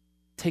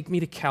 Take me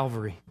to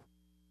Calvary.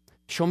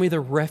 Show me the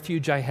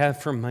refuge I have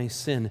from my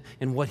sin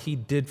and what he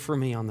did for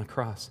me on the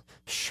cross.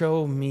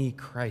 Show me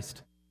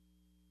Christ.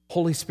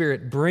 Holy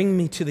Spirit, bring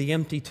me to the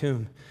empty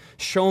tomb.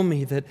 Show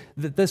me that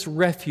this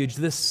refuge,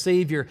 this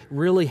Savior,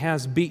 really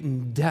has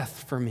beaten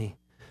death for me.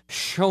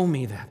 Show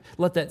me that.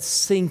 Let that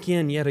sink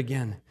in yet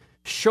again.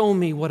 Show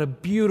me what a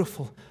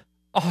beautiful,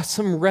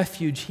 awesome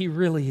refuge he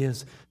really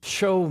is.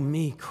 Show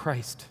me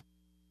Christ.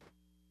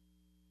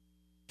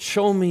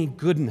 Show me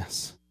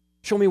goodness.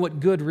 Show me what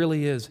good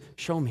really is.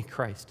 Show me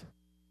Christ.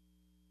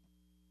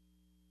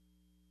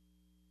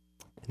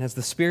 And as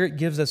the Spirit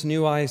gives us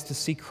new eyes to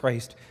see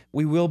Christ,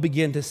 we will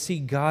begin to see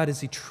God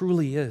as he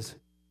truly is.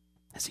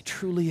 As he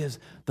truly is,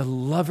 the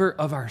lover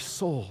of our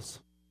souls.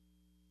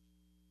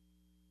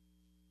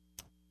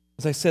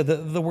 As I said,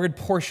 the word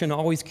portion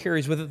always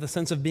carries with it the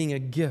sense of being a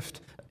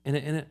gift.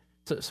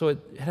 So it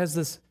has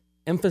this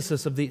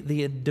emphasis of the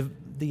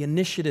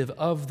initiative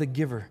of the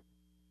giver.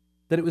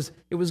 That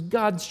it was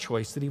God's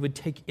choice that he would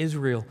take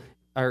Israel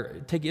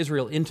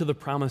into the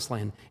promised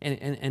land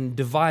and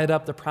divide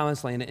up the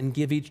promised land and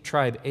give each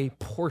tribe a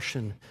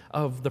portion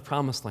of the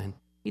promised land.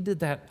 He did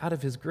that out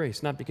of his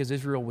grace, not because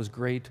Israel was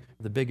great,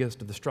 the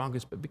biggest, or the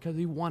strongest, but because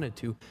he wanted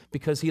to,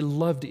 because he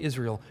loved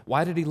Israel.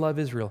 Why did he love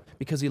Israel?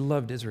 Because he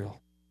loved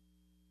Israel.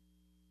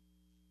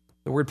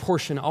 The word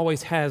portion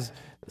always has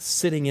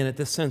sitting in it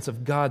this sense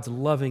of God's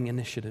loving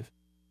initiative.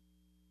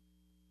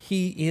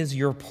 He is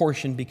your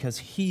portion because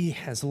he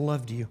has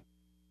loved you.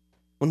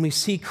 When we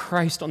see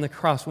Christ on the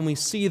cross, when we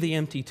see the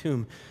empty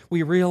tomb,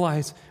 we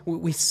realize,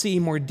 we see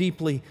more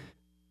deeply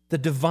the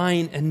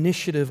divine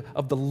initiative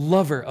of the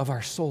lover of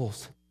our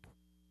souls.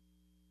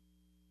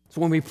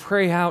 So when we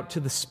pray out to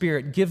the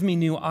Spirit, give me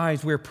new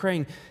eyes, we're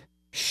praying,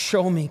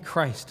 show me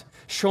Christ.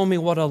 Show me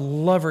what a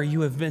lover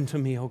you have been to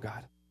me, oh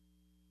God.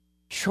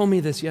 Show me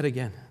this yet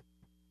again.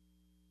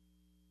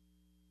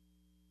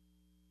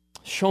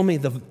 Show me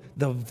the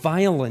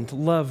violent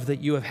love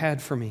that you have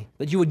had for me,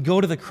 that you would go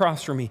to the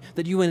cross for me,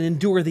 that you would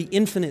endure the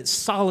infinite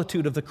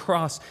solitude of the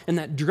cross and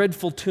that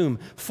dreadful tomb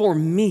for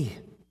me.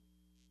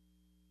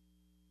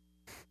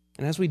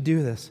 And as we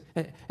do this,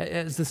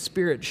 as the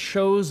Spirit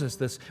shows us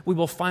this, we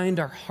will find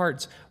our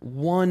hearts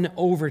won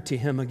over to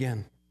him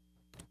again.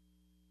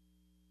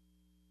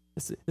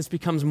 This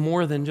becomes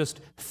more than just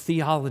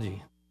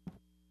theology.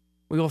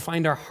 We will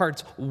find our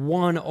hearts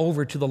won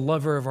over to the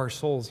lover of our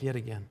souls yet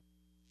again.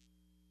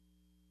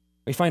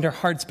 We find our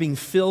hearts being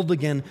filled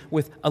again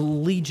with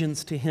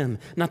allegiance to him,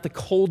 not the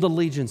cold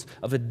allegiance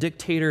of a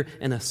dictator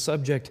and a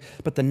subject,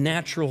 but the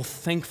natural,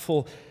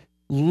 thankful,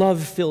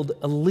 love-filled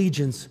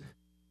allegiance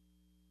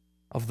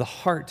of the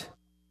heart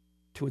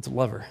to its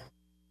lover.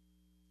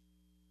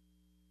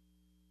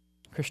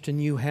 Christian,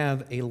 you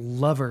have a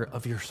lover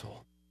of your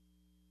soul.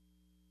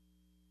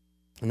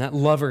 And that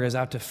lover is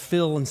out to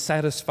fill and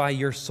satisfy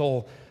your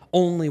soul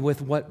only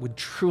with what would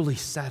truly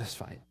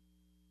satisfy it,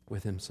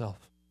 with himself.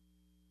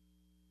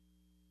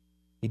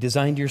 He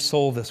designed your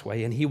soul this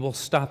way, and he will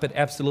stop at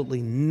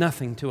absolutely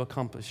nothing to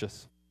accomplish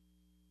this,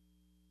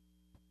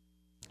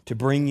 to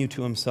bring you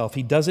to himself.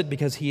 He does it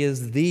because he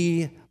is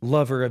the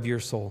lover of your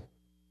soul.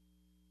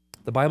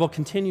 The Bible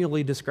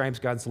continually describes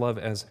God's love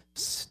as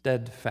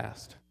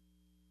steadfast.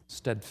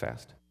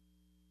 Steadfast.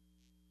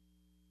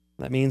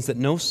 That means that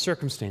no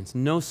circumstance,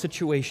 no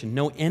situation,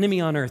 no enemy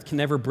on earth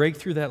can ever break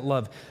through that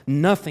love.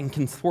 Nothing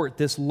can thwart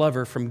this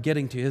lover from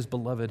getting to his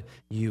beloved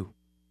you.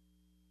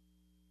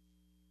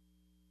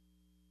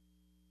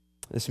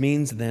 This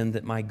means then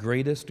that my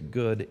greatest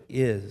good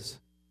is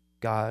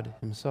God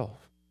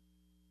himself.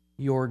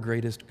 your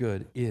greatest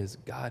good is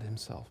God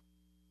himself.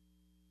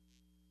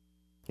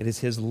 It is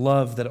his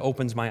love that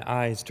opens my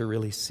eyes to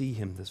really see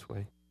him this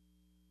way.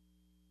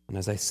 And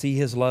as I see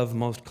his love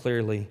most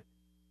clearly,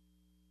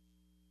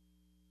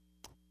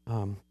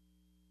 when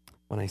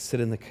I sit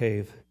in the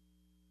cave,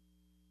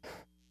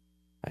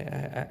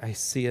 I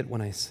see it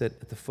when I sit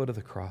at the foot of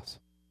the cross.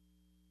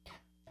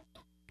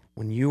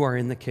 When you are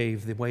in the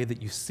cave, the way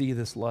that you see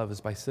this love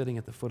is by sitting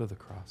at the foot of the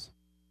cross,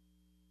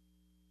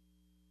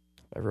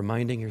 by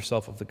reminding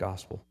yourself of the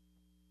gospel.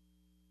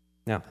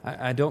 Now,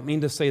 I don't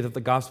mean to say that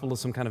the gospel is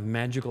some kind of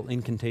magical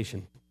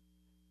incantation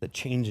that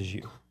changes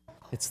you.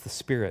 It's the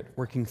Spirit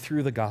working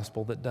through the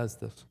gospel that does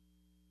this,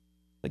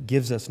 that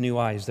gives us new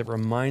eyes, that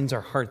reminds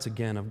our hearts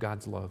again of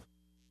God's love.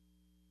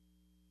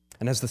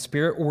 And as the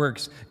Spirit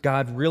works,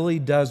 God really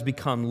does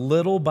become,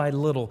 little by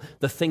little,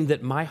 the thing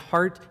that my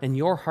heart and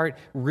your heart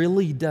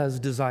really does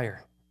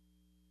desire.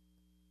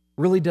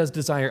 Really does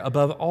desire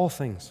above all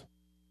things.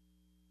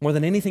 More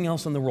than anything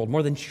else in the world,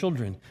 more than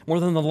children, more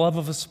than the love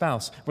of a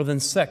spouse, more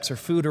than sex or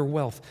food or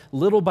wealth.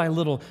 Little by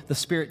little, the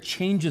Spirit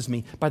changes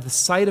me by the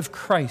sight of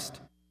Christ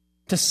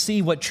to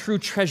see what true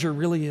treasure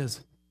really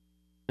is.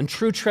 And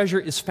true treasure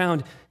is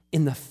found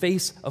in the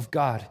face of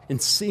God, in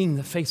seeing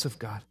the face of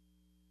God.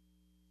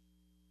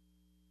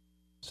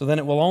 So then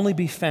it will only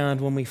be found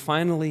when we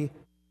finally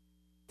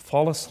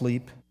fall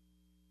asleep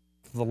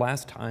for the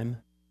last time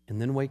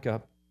and then wake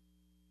up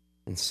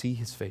and see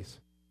his face.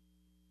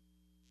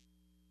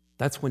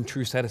 That's when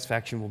true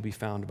satisfaction will be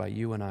found by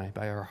you and I,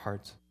 by our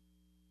hearts.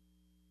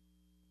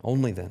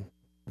 Only then.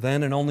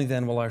 Then and only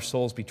then will our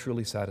souls be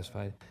truly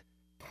satisfied.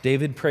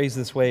 David prays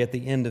this way at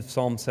the end of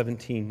Psalm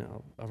 17.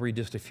 I'll read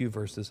just a few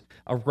verses.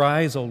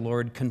 Arise, O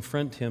Lord,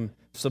 confront him,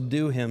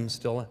 subdue him,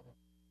 still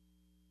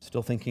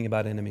thinking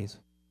about enemies.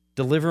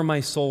 Deliver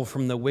my soul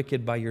from the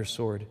wicked by your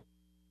sword.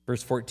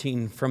 Verse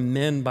 14, from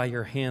men by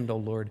your hand, O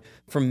Lord,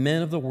 from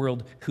men of the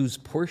world whose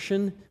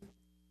portion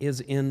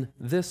is in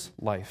this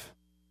life.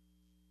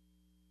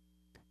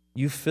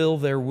 You fill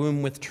their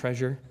womb with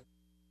treasure.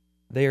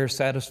 They are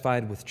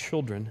satisfied with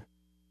children,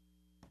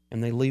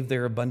 and they leave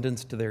their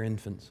abundance to their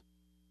infants.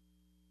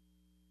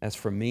 As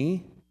for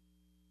me,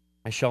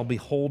 I shall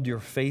behold your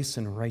face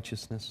in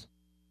righteousness.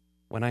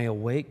 When I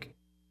awake,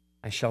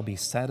 I shall be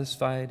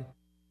satisfied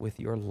with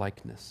your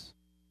likeness.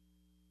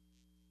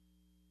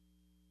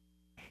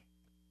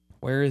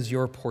 Where is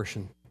your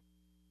portion?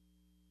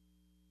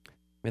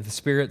 May the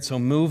Spirit so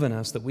move in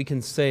us that we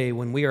can say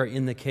when we are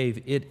in the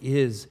cave, it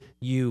is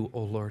you,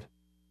 O Lord.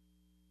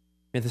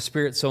 May the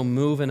Spirit so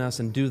move in us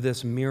and do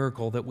this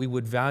miracle that we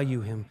would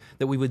value him,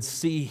 that we would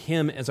see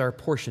him as our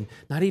portion,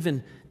 not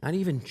even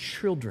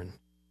children,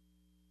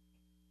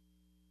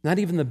 not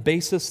even the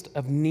basest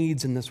of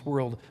needs in this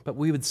world, but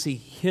we would see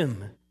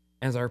him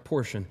as our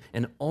portion.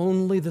 And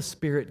only the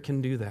Spirit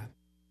can do that.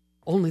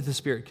 Only the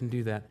Spirit can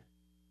do that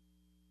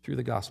through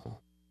the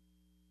gospel.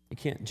 You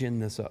can't gin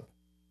this up.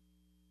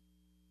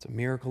 It's a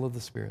miracle of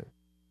the Spirit.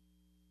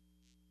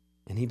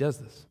 And he does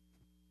this.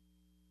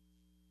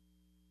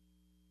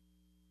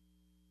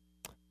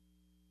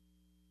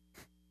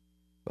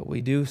 But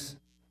we do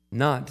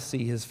not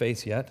see his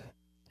face yet,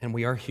 and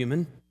we are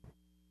human,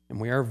 and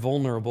we are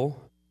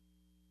vulnerable.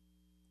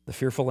 The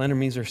fearful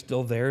enemies are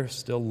still there,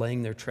 still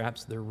laying their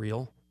traps. They're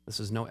real. This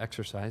is no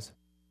exercise.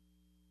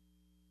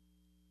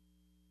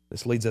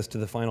 This leads us to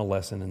the final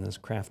lesson in this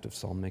craft of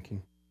psalm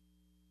making.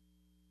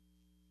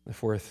 The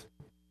fourth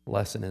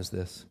lesson is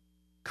this: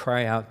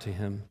 cry out to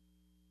him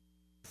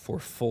for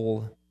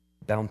full,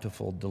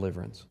 bountiful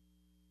deliverance.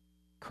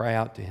 Cry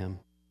out to him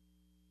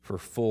for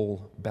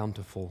full,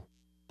 bountiful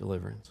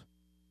deliverance.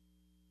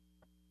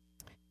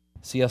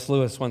 C.S.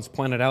 Lewis once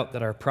pointed out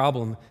that our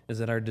problem is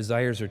that our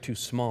desires are too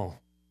small.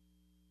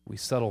 We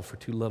settle for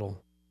too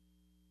little.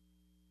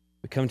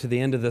 We come to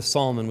the end of this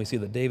psalm and we see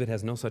that David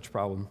has no such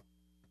problem.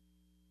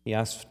 He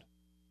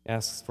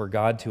asks for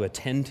God to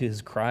attend to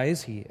his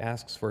cries. He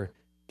asks for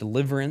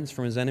deliverance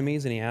from his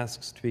enemies, and he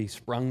asks to be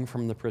sprung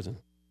from the prison.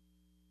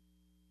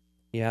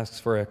 He asks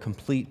for a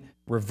complete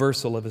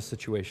reversal of his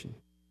situation.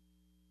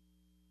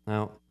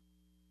 Now,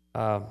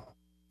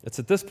 it's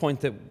at this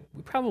point that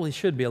we probably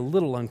should be a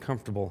little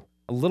uncomfortable,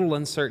 a little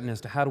uncertain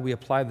as to how do we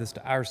apply this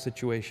to our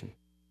situation,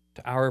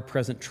 to our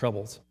present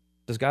troubles.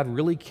 Does God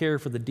really care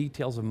for the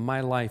details of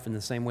my life in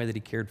the same way that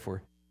he cared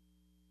for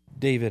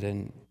David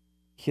and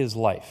his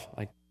life?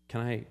 Like,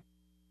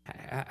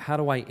 how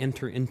do I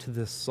enter into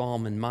this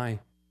psalm in my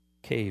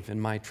cave, in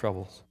my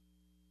troubles?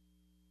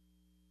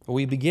 Well,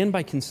 we begin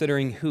by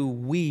considering who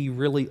we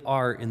really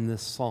are in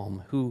this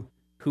psalm, who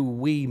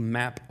we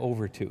map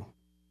over to.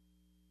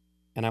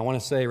 And I want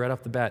to say right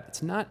off the bat,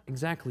 it's not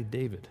exactly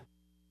David.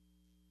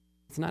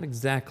 It's not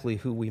exactly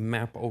who we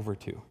map over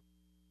to.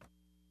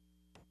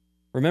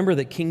 Remember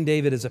that King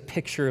David is a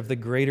picture of the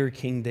greater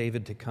King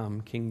David to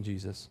come, King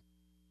Jesus.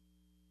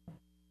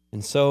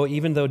 And so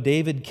even though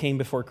David came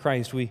before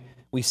Christ, we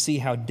see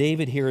how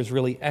David here is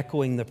really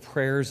echoing the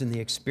prayers and the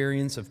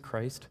experience of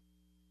Christ.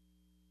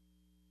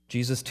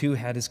 Jesus too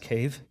had his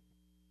cave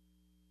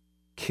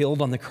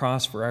killed on the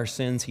cross for our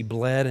sins. He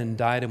bled and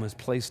died and was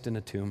placed in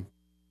a tomb,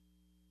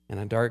 in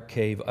a dark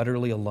cave,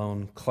 utterly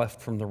alone,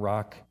 cleft from the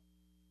rock.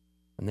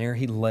 And there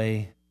he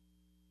lay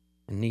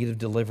in need of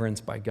deliverance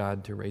by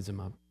God to raise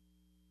him up.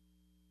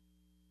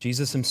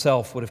 Jesus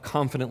himself would have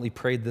confidently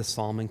prayed this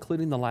psalm,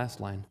 including the last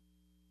line.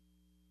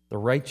 The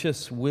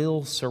righteous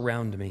will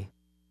surround me,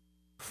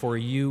 for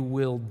you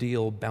will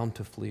deal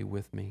bountifully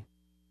with me.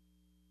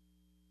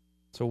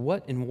 So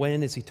what and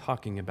when is he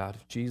talking about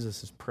if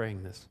Jesus is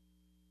praying this?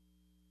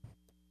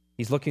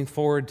 He's looking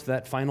forward to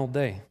that final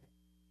day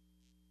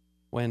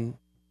when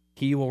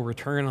he will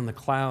return on the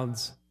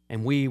clouds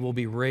and we will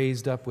be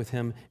raised up with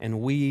him, and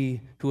we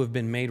who have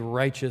been made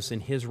righteous in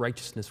his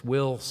righteousness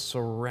will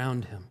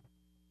surround him.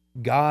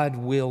 God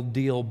will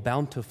deal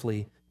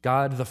bountifully.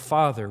 God the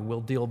Father will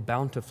deal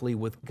bountifully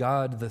with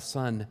God the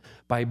Son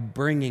by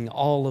bringing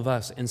all of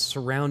us and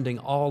surrounding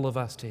all of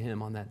us to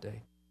him on that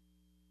day.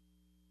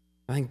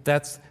 I think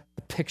that's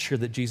the picture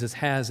that Jesus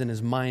has in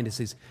his mind as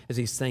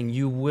he's saying,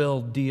 you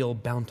will deal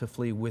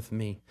bountifully with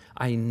me.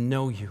 I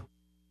know you.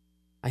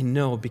 I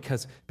know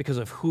because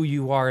of who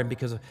you are and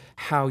because of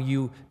how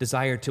you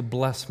desire to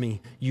bless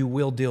me, you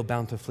will deal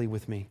bountifully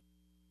with me.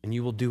 And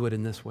you will do it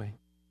in this way.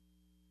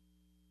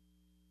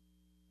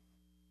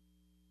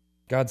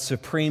 God's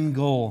supreme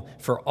goal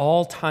for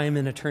all time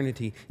and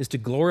eternity is to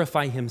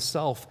glorify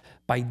himself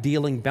by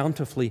dealing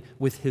bountifully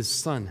with his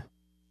Son.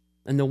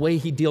 And the way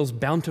he deals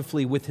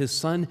bountifully with his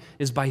Son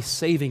is by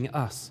saving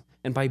us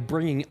and by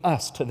bringing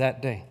us to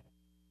that day,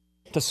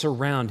 to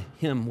surround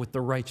him with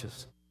the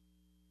righteous.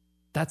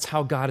 That's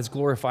how God is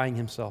glorifying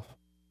himself.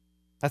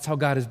 That's how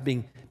God is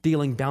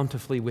dealing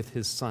bountifully with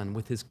his Son,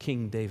 with his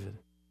King David.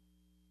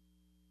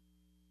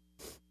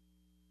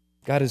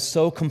 God is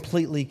so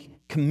completely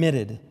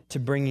committed to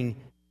bringing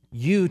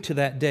you to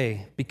that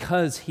day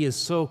because he is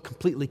so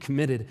completely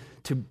committed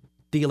to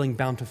dealing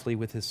bountifully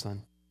with his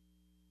Son.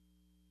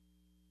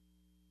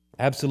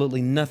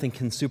 Absolutely nothing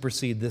can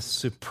supersede this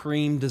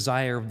supreme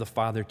desire of the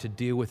Father to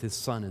deal with his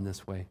Son in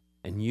this way.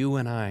 And you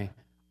and I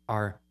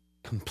are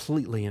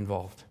completely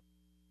involved.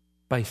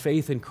 By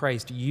faith in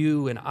Christ,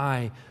 you and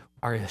I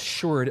are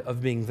assured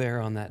of being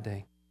there on that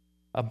day,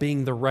 of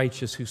being the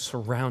righteous who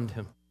surround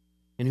him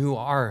and who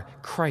are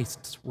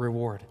Christ's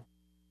reward.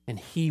 And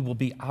he will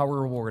be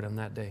our reward on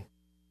that day.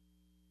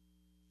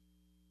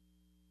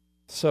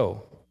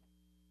 So,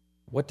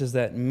 what does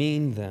that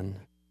mean then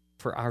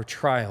for our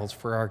trials,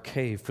 for our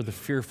cave, for the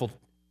fearful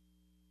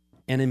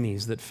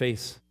enemies that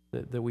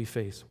we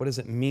face? What does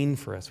it mean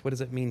for us? What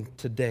does it mean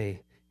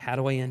today? How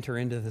do I enter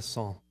into this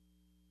psalm?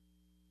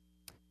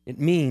 It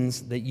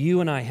means that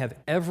you and I have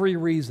every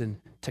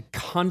reason to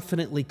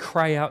confidently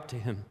cry out to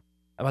him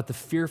about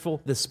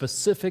the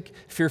specific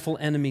fearful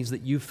enemies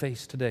that you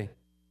face today.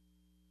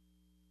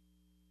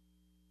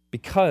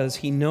 Because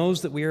he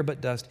knows that we are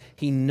but dust,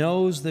 he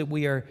knows that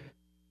we are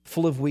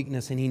full of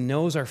weakness, and he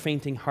knows our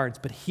fainting hearts,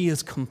 but he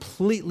is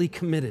completely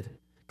committed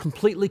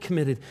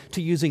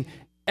to using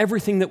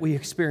everything that we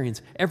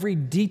experience, every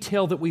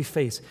detail that we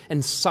face,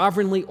 and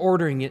sovereignly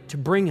ordering it to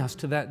bring us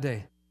to that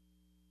day.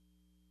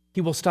 He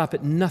will stop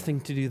at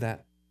nothing to do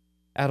that,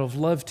 out of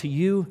love to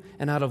you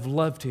and out of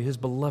love to his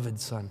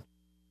beloved Son.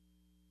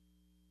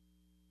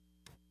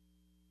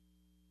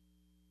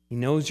 He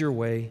knows your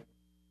way,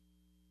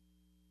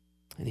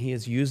 and he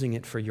is using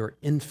it for your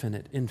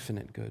infinite,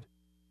 infinite good.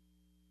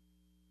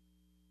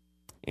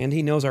 And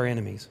he knows our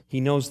enemies. He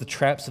knows the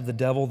traps of the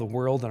devil, the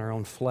world, and our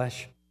own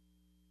flesh.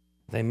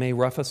 They may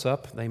rough us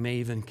up. They may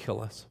even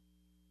kill us.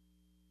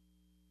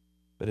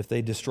 But if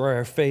they destroy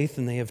our faith,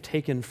 then they have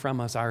taken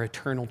from us our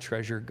eternal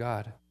treasure,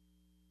 God.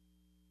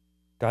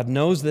 God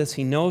knows this.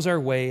 He knows our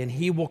way, and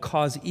he will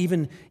cause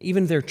even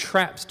their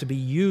traps to be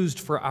used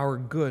for our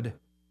good,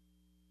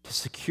 to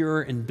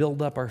secure and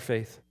build up our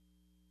faith.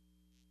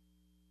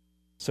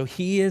 So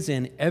he is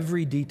in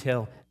every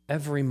detail,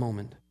 every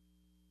moment.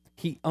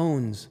 He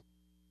owns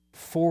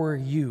for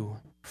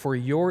you, for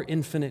your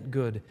infinite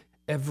good,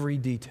 every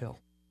detail,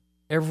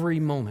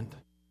 every moment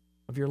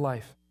of your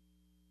life.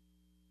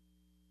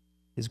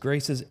 His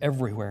grace is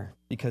everywhere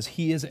because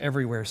he is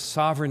everywhere,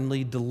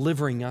 sovereignly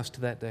delivering us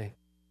to that day.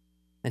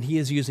 And he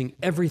is using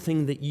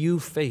everything that you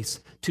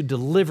face to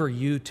deliver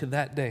you to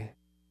that day.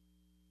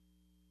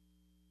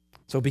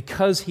 So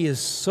because he is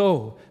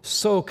so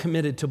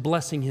committed to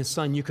blessing his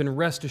Son, you can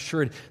rest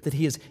assured that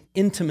he is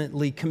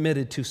intimately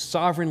committed to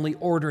sovereignly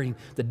ordering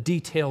the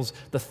details,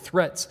 the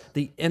threats,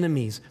 the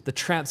enemies, the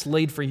traps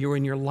laid for you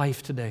in your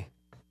life today.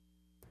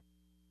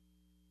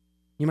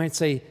 You might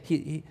say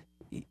he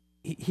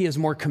is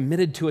more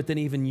committed to it than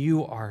even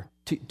you are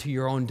to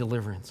your own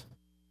deliverance.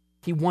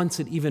 He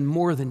wants it even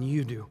more than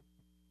you do.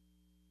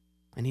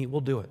 And he will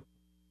do it.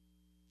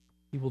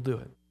 He will do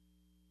it.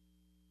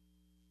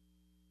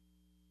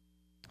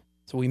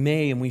 So we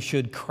may and we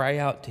should cry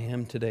out to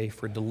him today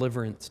for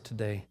deliverance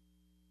today.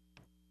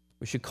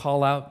 We should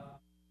call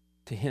out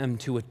to him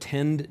to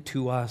attend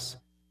to us,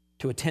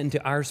 to attend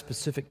to our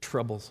specific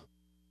troubles.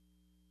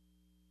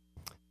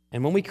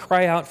 And when we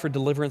cry out for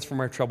deliverance from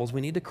our troubles, we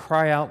need to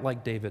cry out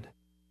like David.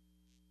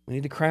 We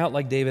need to cry out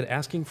like David,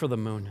 asking for the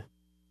moon,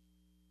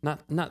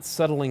 not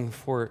settling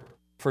for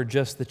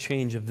just the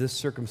change of this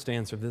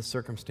circumstance or this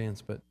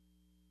circumstance, but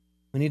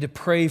we need to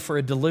pray for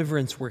a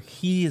deliverance where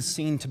He is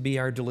seen to be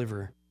our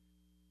deliverer,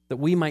 that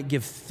we might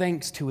give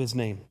thanks to His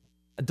name.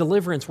 A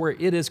deliverance where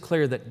it is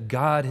clear that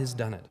God has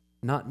done it,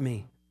 not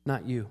me,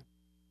 not you.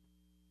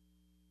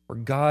 Where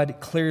God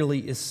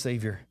clearly is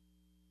Savior.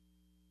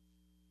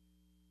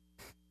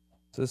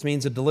 So this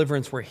means a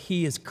deliverance where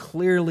He is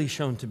clearly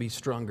shown to be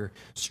stronger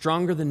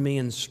than me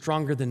and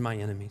stronger than my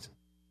enemies.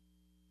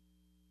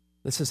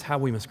 This is how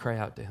we must cry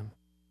out to Him.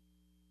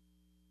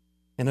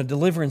 And a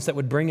deliverance that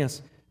would bring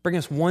us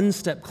one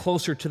step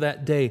closer to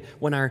that day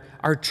when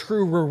our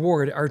true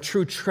reward, our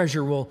true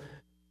treasure will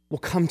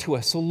come to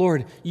us. So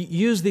Lord,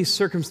 use these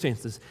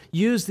circumstances,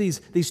 use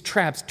these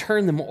traps,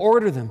 turn them,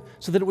 order them,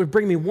 so that it would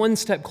bring me one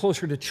step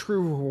closer to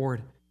true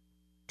reward,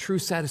 true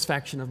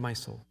satisfaction of my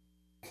soul.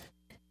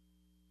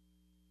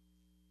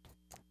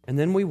 And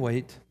then we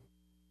wait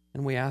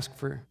and we ask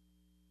for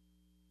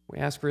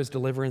His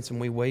deliverance, and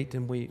we wait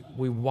and we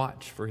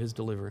watch for His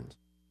deliverance.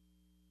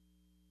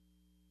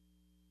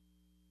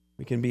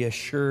 We can be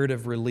assured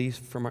of release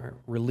from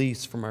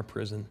our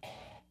prison.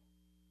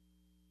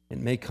 It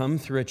may come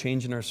through a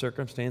change in our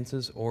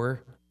circumstances,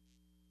 or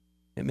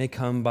it may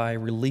come by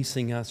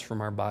releasing us from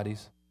our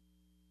bodies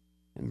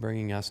and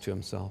bringing us to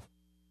Himself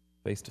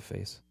face to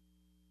face.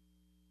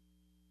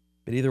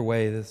 But either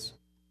way, this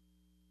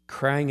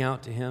crying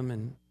out to Him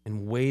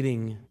and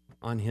waiting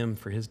on Him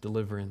for His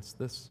deliverance,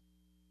 this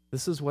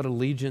is what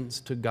allegiance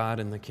to God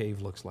in the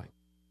cave looks like.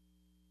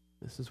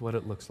 This is what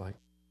it looks like.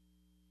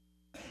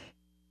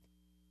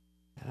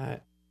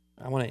 And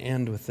I want to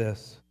end with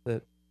this,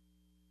 that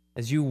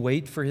as you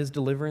wait for His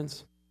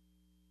deliverance,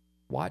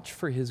 watch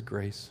for His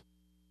grace.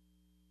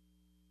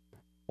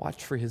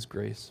 Watch for His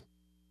grace.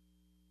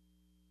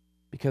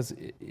 Because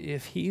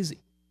if He's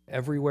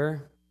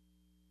everywhere,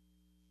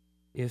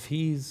 if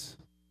He's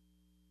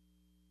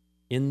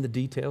in the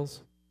details,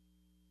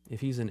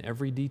 if He's in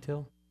every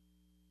detail,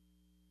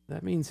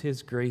 that means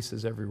His grace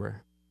is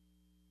everywhere.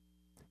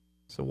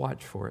 So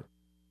watch for it.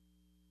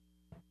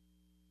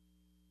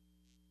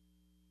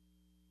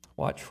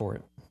 Watch for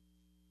it.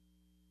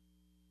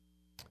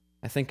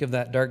 I think of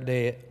that dark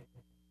day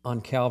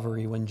on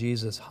Calvary when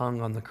Jesus hung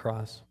on the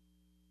cross,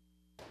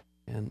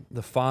 and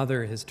the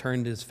Father has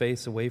turned His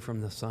face away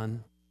from the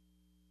Son,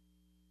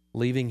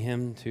 leaving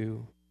Him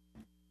to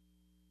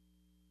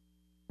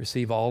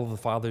receive all of the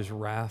Father's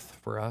wrath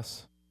for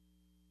us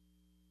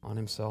on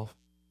Himself.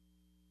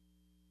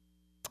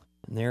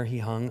 And there He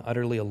hung,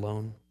 utterly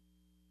alone.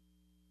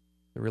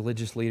 The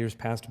religious leaders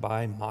passed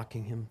by,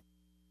 mocking Him.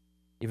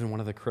 Even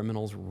one of the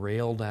criminals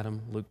railed at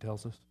Him, Luke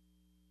tells us.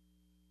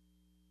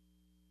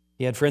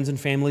 He had friends and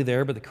family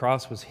there, but the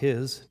cross was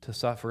His to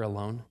suffer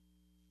alone.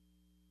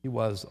 He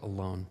was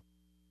alone.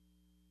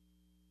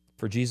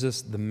 For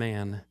Jesus, the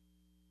man,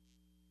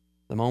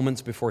 the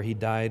moments before He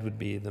died would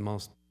be the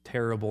most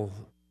terrible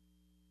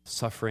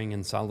suffering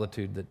and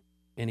solitude that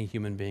any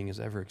human being has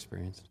ever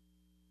experienced.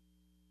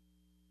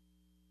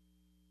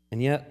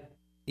 And yet,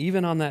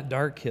 even on that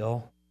dark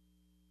hill,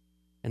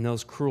 in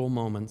those cruel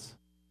moments,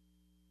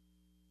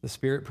 the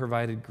Spirit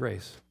provided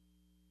grace.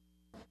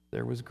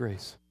 There was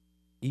grace,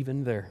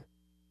 even there.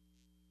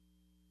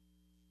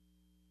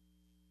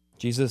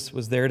 Jesus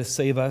was there to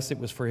save us. It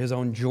was for His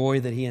own joy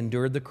that He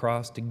endured the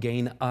cross to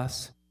gain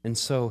us. And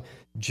so,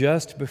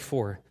 just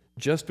before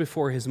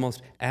His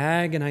most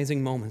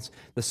agonizing moments,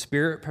 the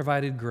Spirit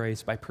provided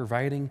grace by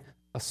providing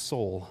a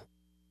soul.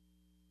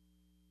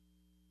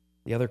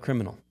 The other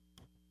criminal.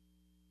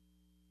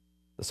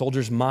 The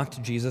soldiers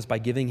mocked Jesus by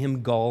giving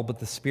Him gall, but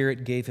the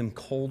Spirit gave Him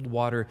cold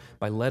water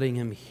by letting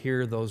Him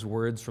hear those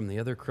words from the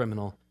other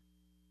criminal.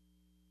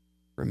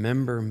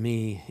 Remember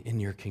me in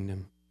your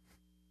kingdom.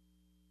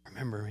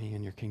 Remember me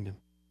in your kingdom.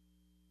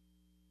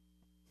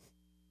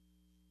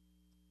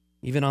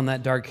 Even on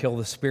that dark hill,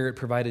 the Spirit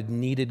provided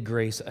needed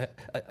grace,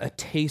 a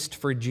taste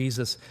for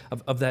Jesus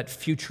of that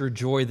future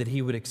joy that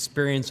He would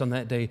experience on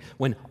that day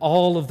when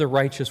all of the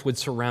righteous would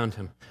surround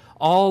Him.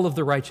 All of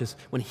the righteous,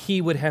 when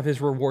He would have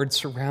His reward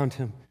surround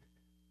Him.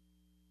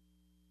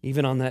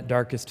 Even on that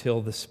darkest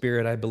hill, the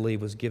Spirit, I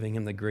believe, was giving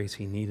Him the grace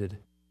He needed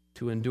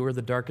to endure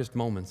the darkest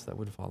moments that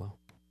would follow.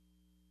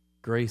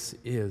 Grace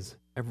is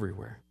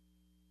everywhere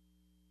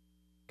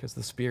because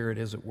the Spirit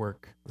is at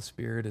work. The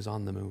Spirit is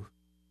on the move.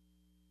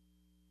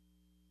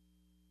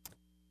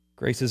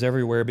 Grace is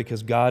everywhere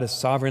because God is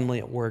sovereignly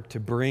at work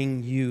to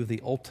bring you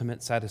the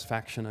ultimate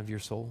satisfaction of your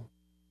soul.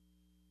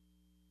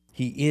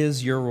 He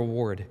is your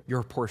reward,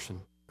 your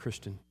portion,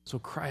 Christian. So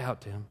cry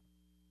out to Him.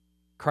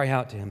 Cry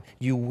out to Him.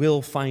 You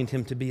will find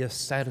Him to be a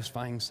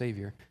satisfying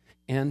Savior.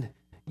 And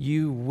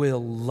you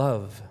will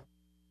love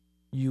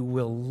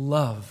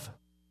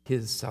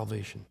His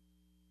salvation.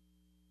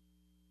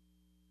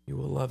 You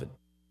will love it.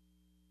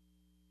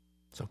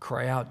 So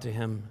cry out to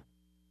Him.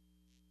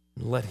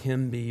 And let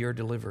Him be your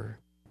deliverer.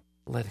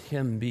 Let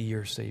Him be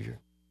your Savior.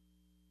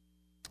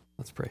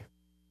 Let's pray.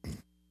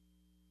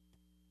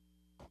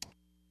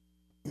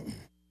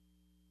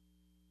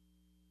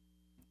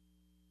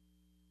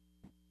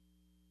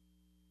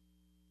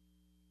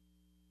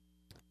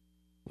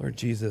 Lord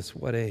Jesus,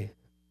 what a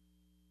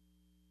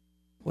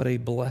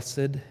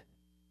blessed,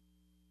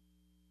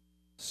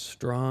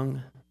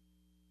 strong,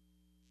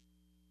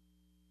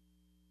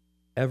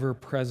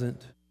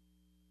 ever-present,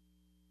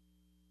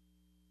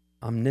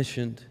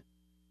 omniscient,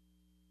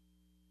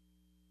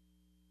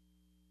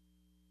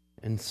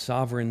 and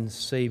sovereign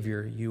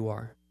Savior you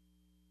are.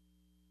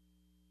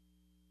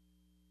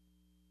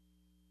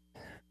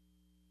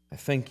 I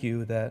thank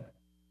you that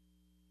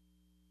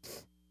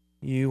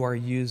you are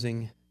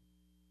using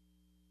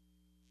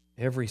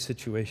every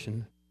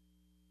situation,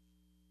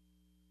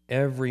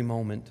 every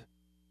moment,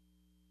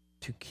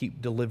 to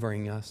keep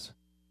delivering us,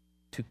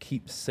 to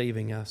keep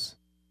saving us,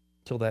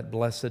 till that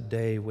blessed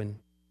day when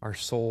our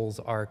souls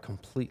are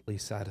completely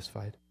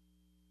satisfied.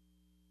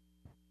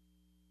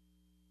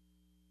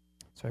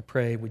 So I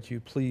pray, would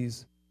you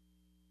please,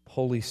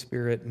 Holy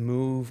Spirit,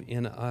 move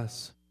in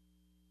us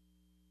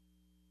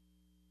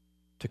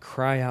to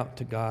cry out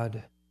to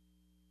God,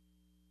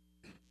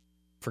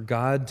 for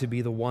God to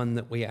be the one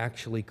that we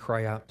actually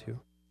cry out to,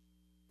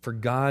 for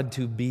God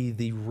to be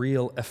the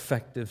real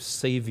effective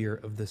Savior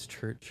of this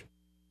church.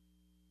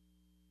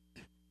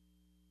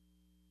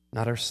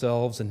 Not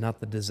ourselves and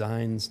not the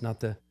designs, not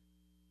the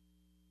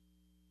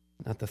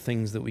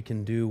things that we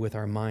can do with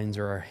our minds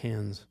or our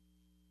hands,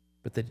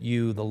 but that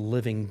you, the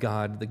living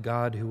God, the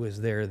God who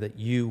is there, that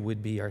you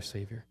would be our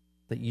Savior,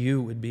 that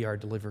you would be our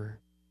deliverer.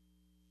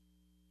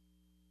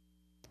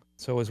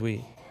 So as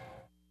we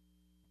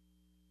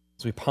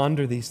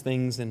ponder these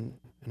things, and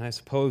I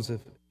suppose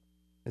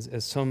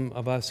as some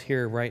of us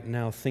here right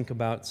now think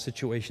about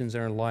situations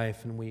in our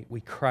life and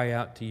we cry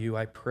out to you,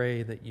 I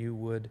pray that you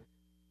would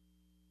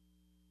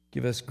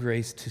give us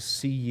grace to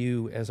see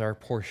you as our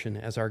portion,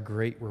 as our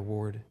great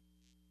reward,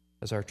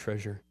 as our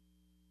treasure.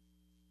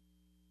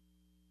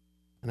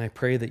 And I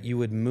pray that you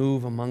would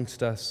move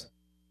amongst us,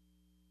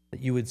 that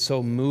you would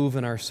so move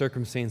in our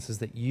circumstances,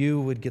 that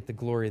you would get the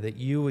glory, that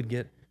you would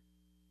get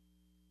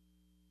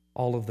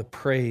all of the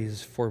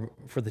praise for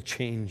the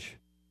change,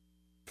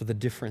 for the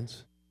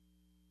difference.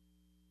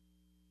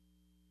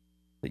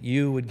 That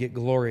you would get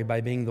glory by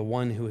being the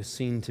one who is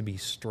seen to be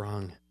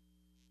strong.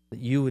 That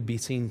you would be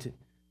seen to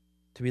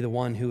be the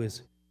one who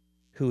is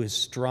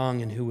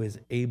strong and who is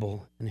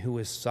able and who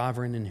is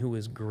sovereign and who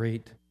is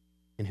great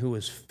and who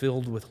is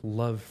filled with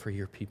love for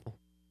your people.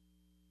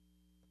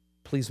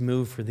 Please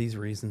move for these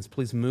reasons.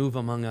 Please move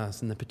among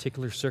us in the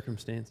particular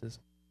circumstances,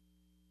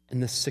 in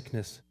the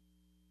sickness,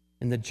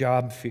 in the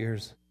job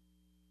fears,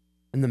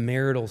 in the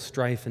marital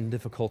strife and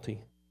difficulty,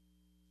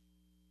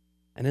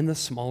 and in the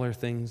smaller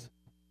things,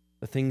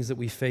 the things that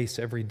we face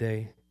every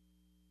day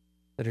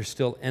that are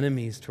still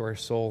enemies to our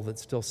soul, that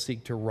still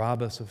seek to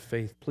rob us of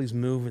faith. Please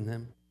move in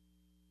them.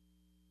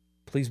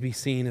 Please be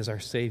seen as our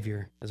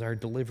Savior, as our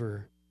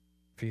deliverer,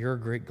 for your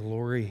great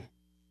glory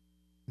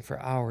and for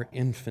our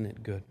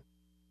infinite good.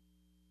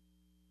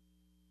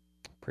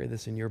 Pray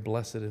this in your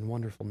blessed and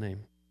wonderful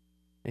name.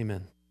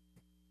 Amen.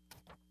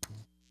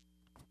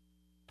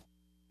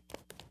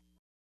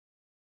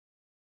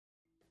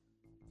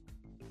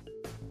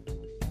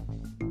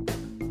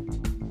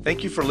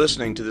 Thank you for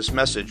listening to this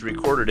message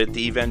recorded at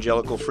the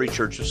Evangelical Free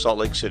Church of Salt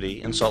Lake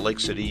City in Salt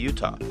Lake City,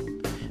 Utah.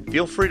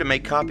 Feel free to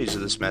make copies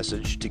of this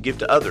message to give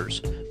to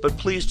others, but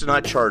please do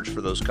not charge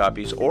for those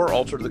copies or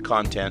alter the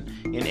content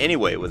in any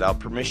way without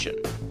permission.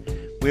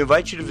 We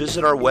invite you to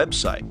visit our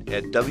website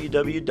at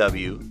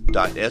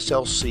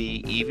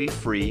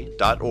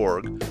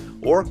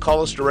www.slcevfree.org or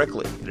call us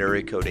directly at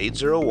area code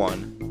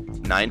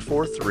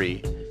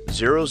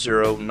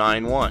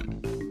 801-943-0091.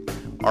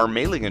 Our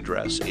mailing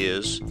address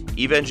is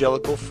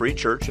Evangelical Free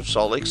Church of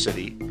Salt Lake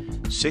City,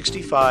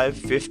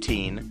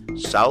 6515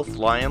 South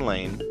Lion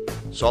Lane,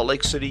 Salt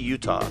Lake City,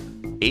 Utah,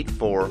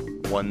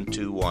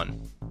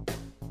 84121.